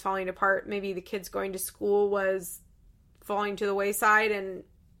life was falling apart, maybe the kids going to school was falling to the wayside, and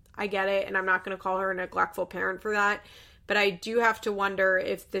I get it, and I'm not going to call her a neglectful parent for that, but I do have to wonder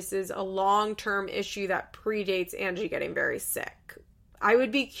if this is a long-term issue that predates Angie getting very sick. I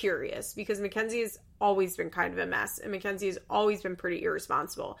would be curious, because Mackenzie has always been kind of a mess, and Mackenzie has always been pretty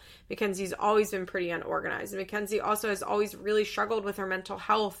irresponsible. Mackenzie's always been pretty unorganized, and Mackenzie also has always really struggled with her mental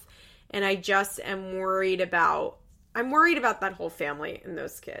health, and I just am worried about that whole family and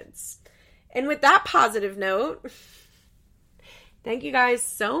those kids. And with that positive note, thank you guys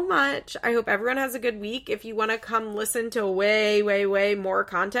so much. I hope everyone has a good week. If you want to come listen to way, way, way more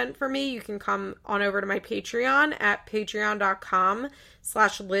content from me, you can come on over to my Patreon at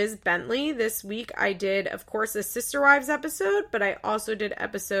patreon.com/Liz Bentley. This week I did, of course, a Sister Wives episode, but I also did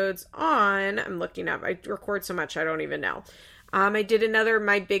episodes on, I'm looking up, I record so much I don't even know. I did another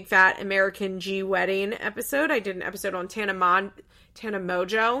My Big Fat American G Wedding episode. I did an episode on Tana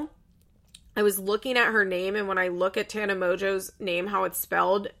Mongeau. I was looking at her name, and when I look at Tana Mongeau's name, how it's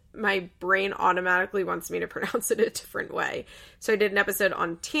spelled, my brain automatically wants me to pronounce it a different way. So I did an episode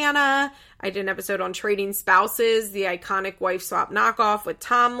on Tana. I did an episode on Trading Spouses, the iconic wife swap knockoff with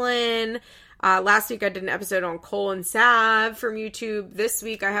Tomlin. Last week I did an episode on Cole and Sav from YouTube. This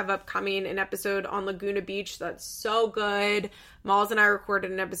week I have upcoming an episode on Laguna Beach that's so good. Malls and I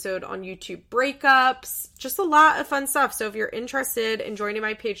recorded an episode on YouTube breakups. Just a lot of fun stuff. So if you're interested in joining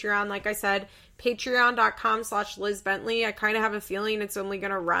my Patreon, like I said, patreon.com/Liz Bentley. I kind of have a feeling it's only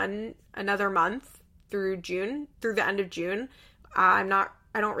going to run another month through the end of June.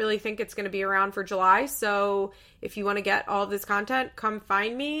 I don't really think it's going to be around for July. So if you want to get all of this content, come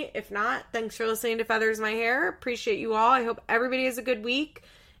find me. If not, thanks for listening to Feathers My Hair. Appreciate you all. I hope everybody has a good week.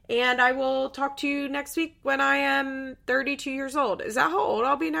 And I will talk to you next week when I am 32 years old. Is that how old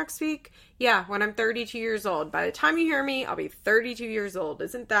I'll be next week? Yeah, when I'm 32 years old. By the time you hear me, I'll be 32 years old.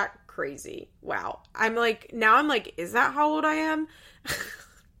 Isn't that crazy? Wow. I'm like, is that how old I am?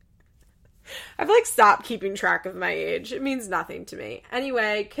 I've stopped keeping track of my age. It means nothing to me.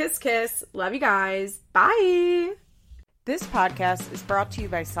 Anyway, kiss, kiss. Love you guys. Bye. This podcast is brought to you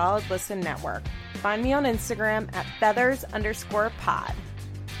by Solid Listen Network. Find me on Instagram at feathers_pod.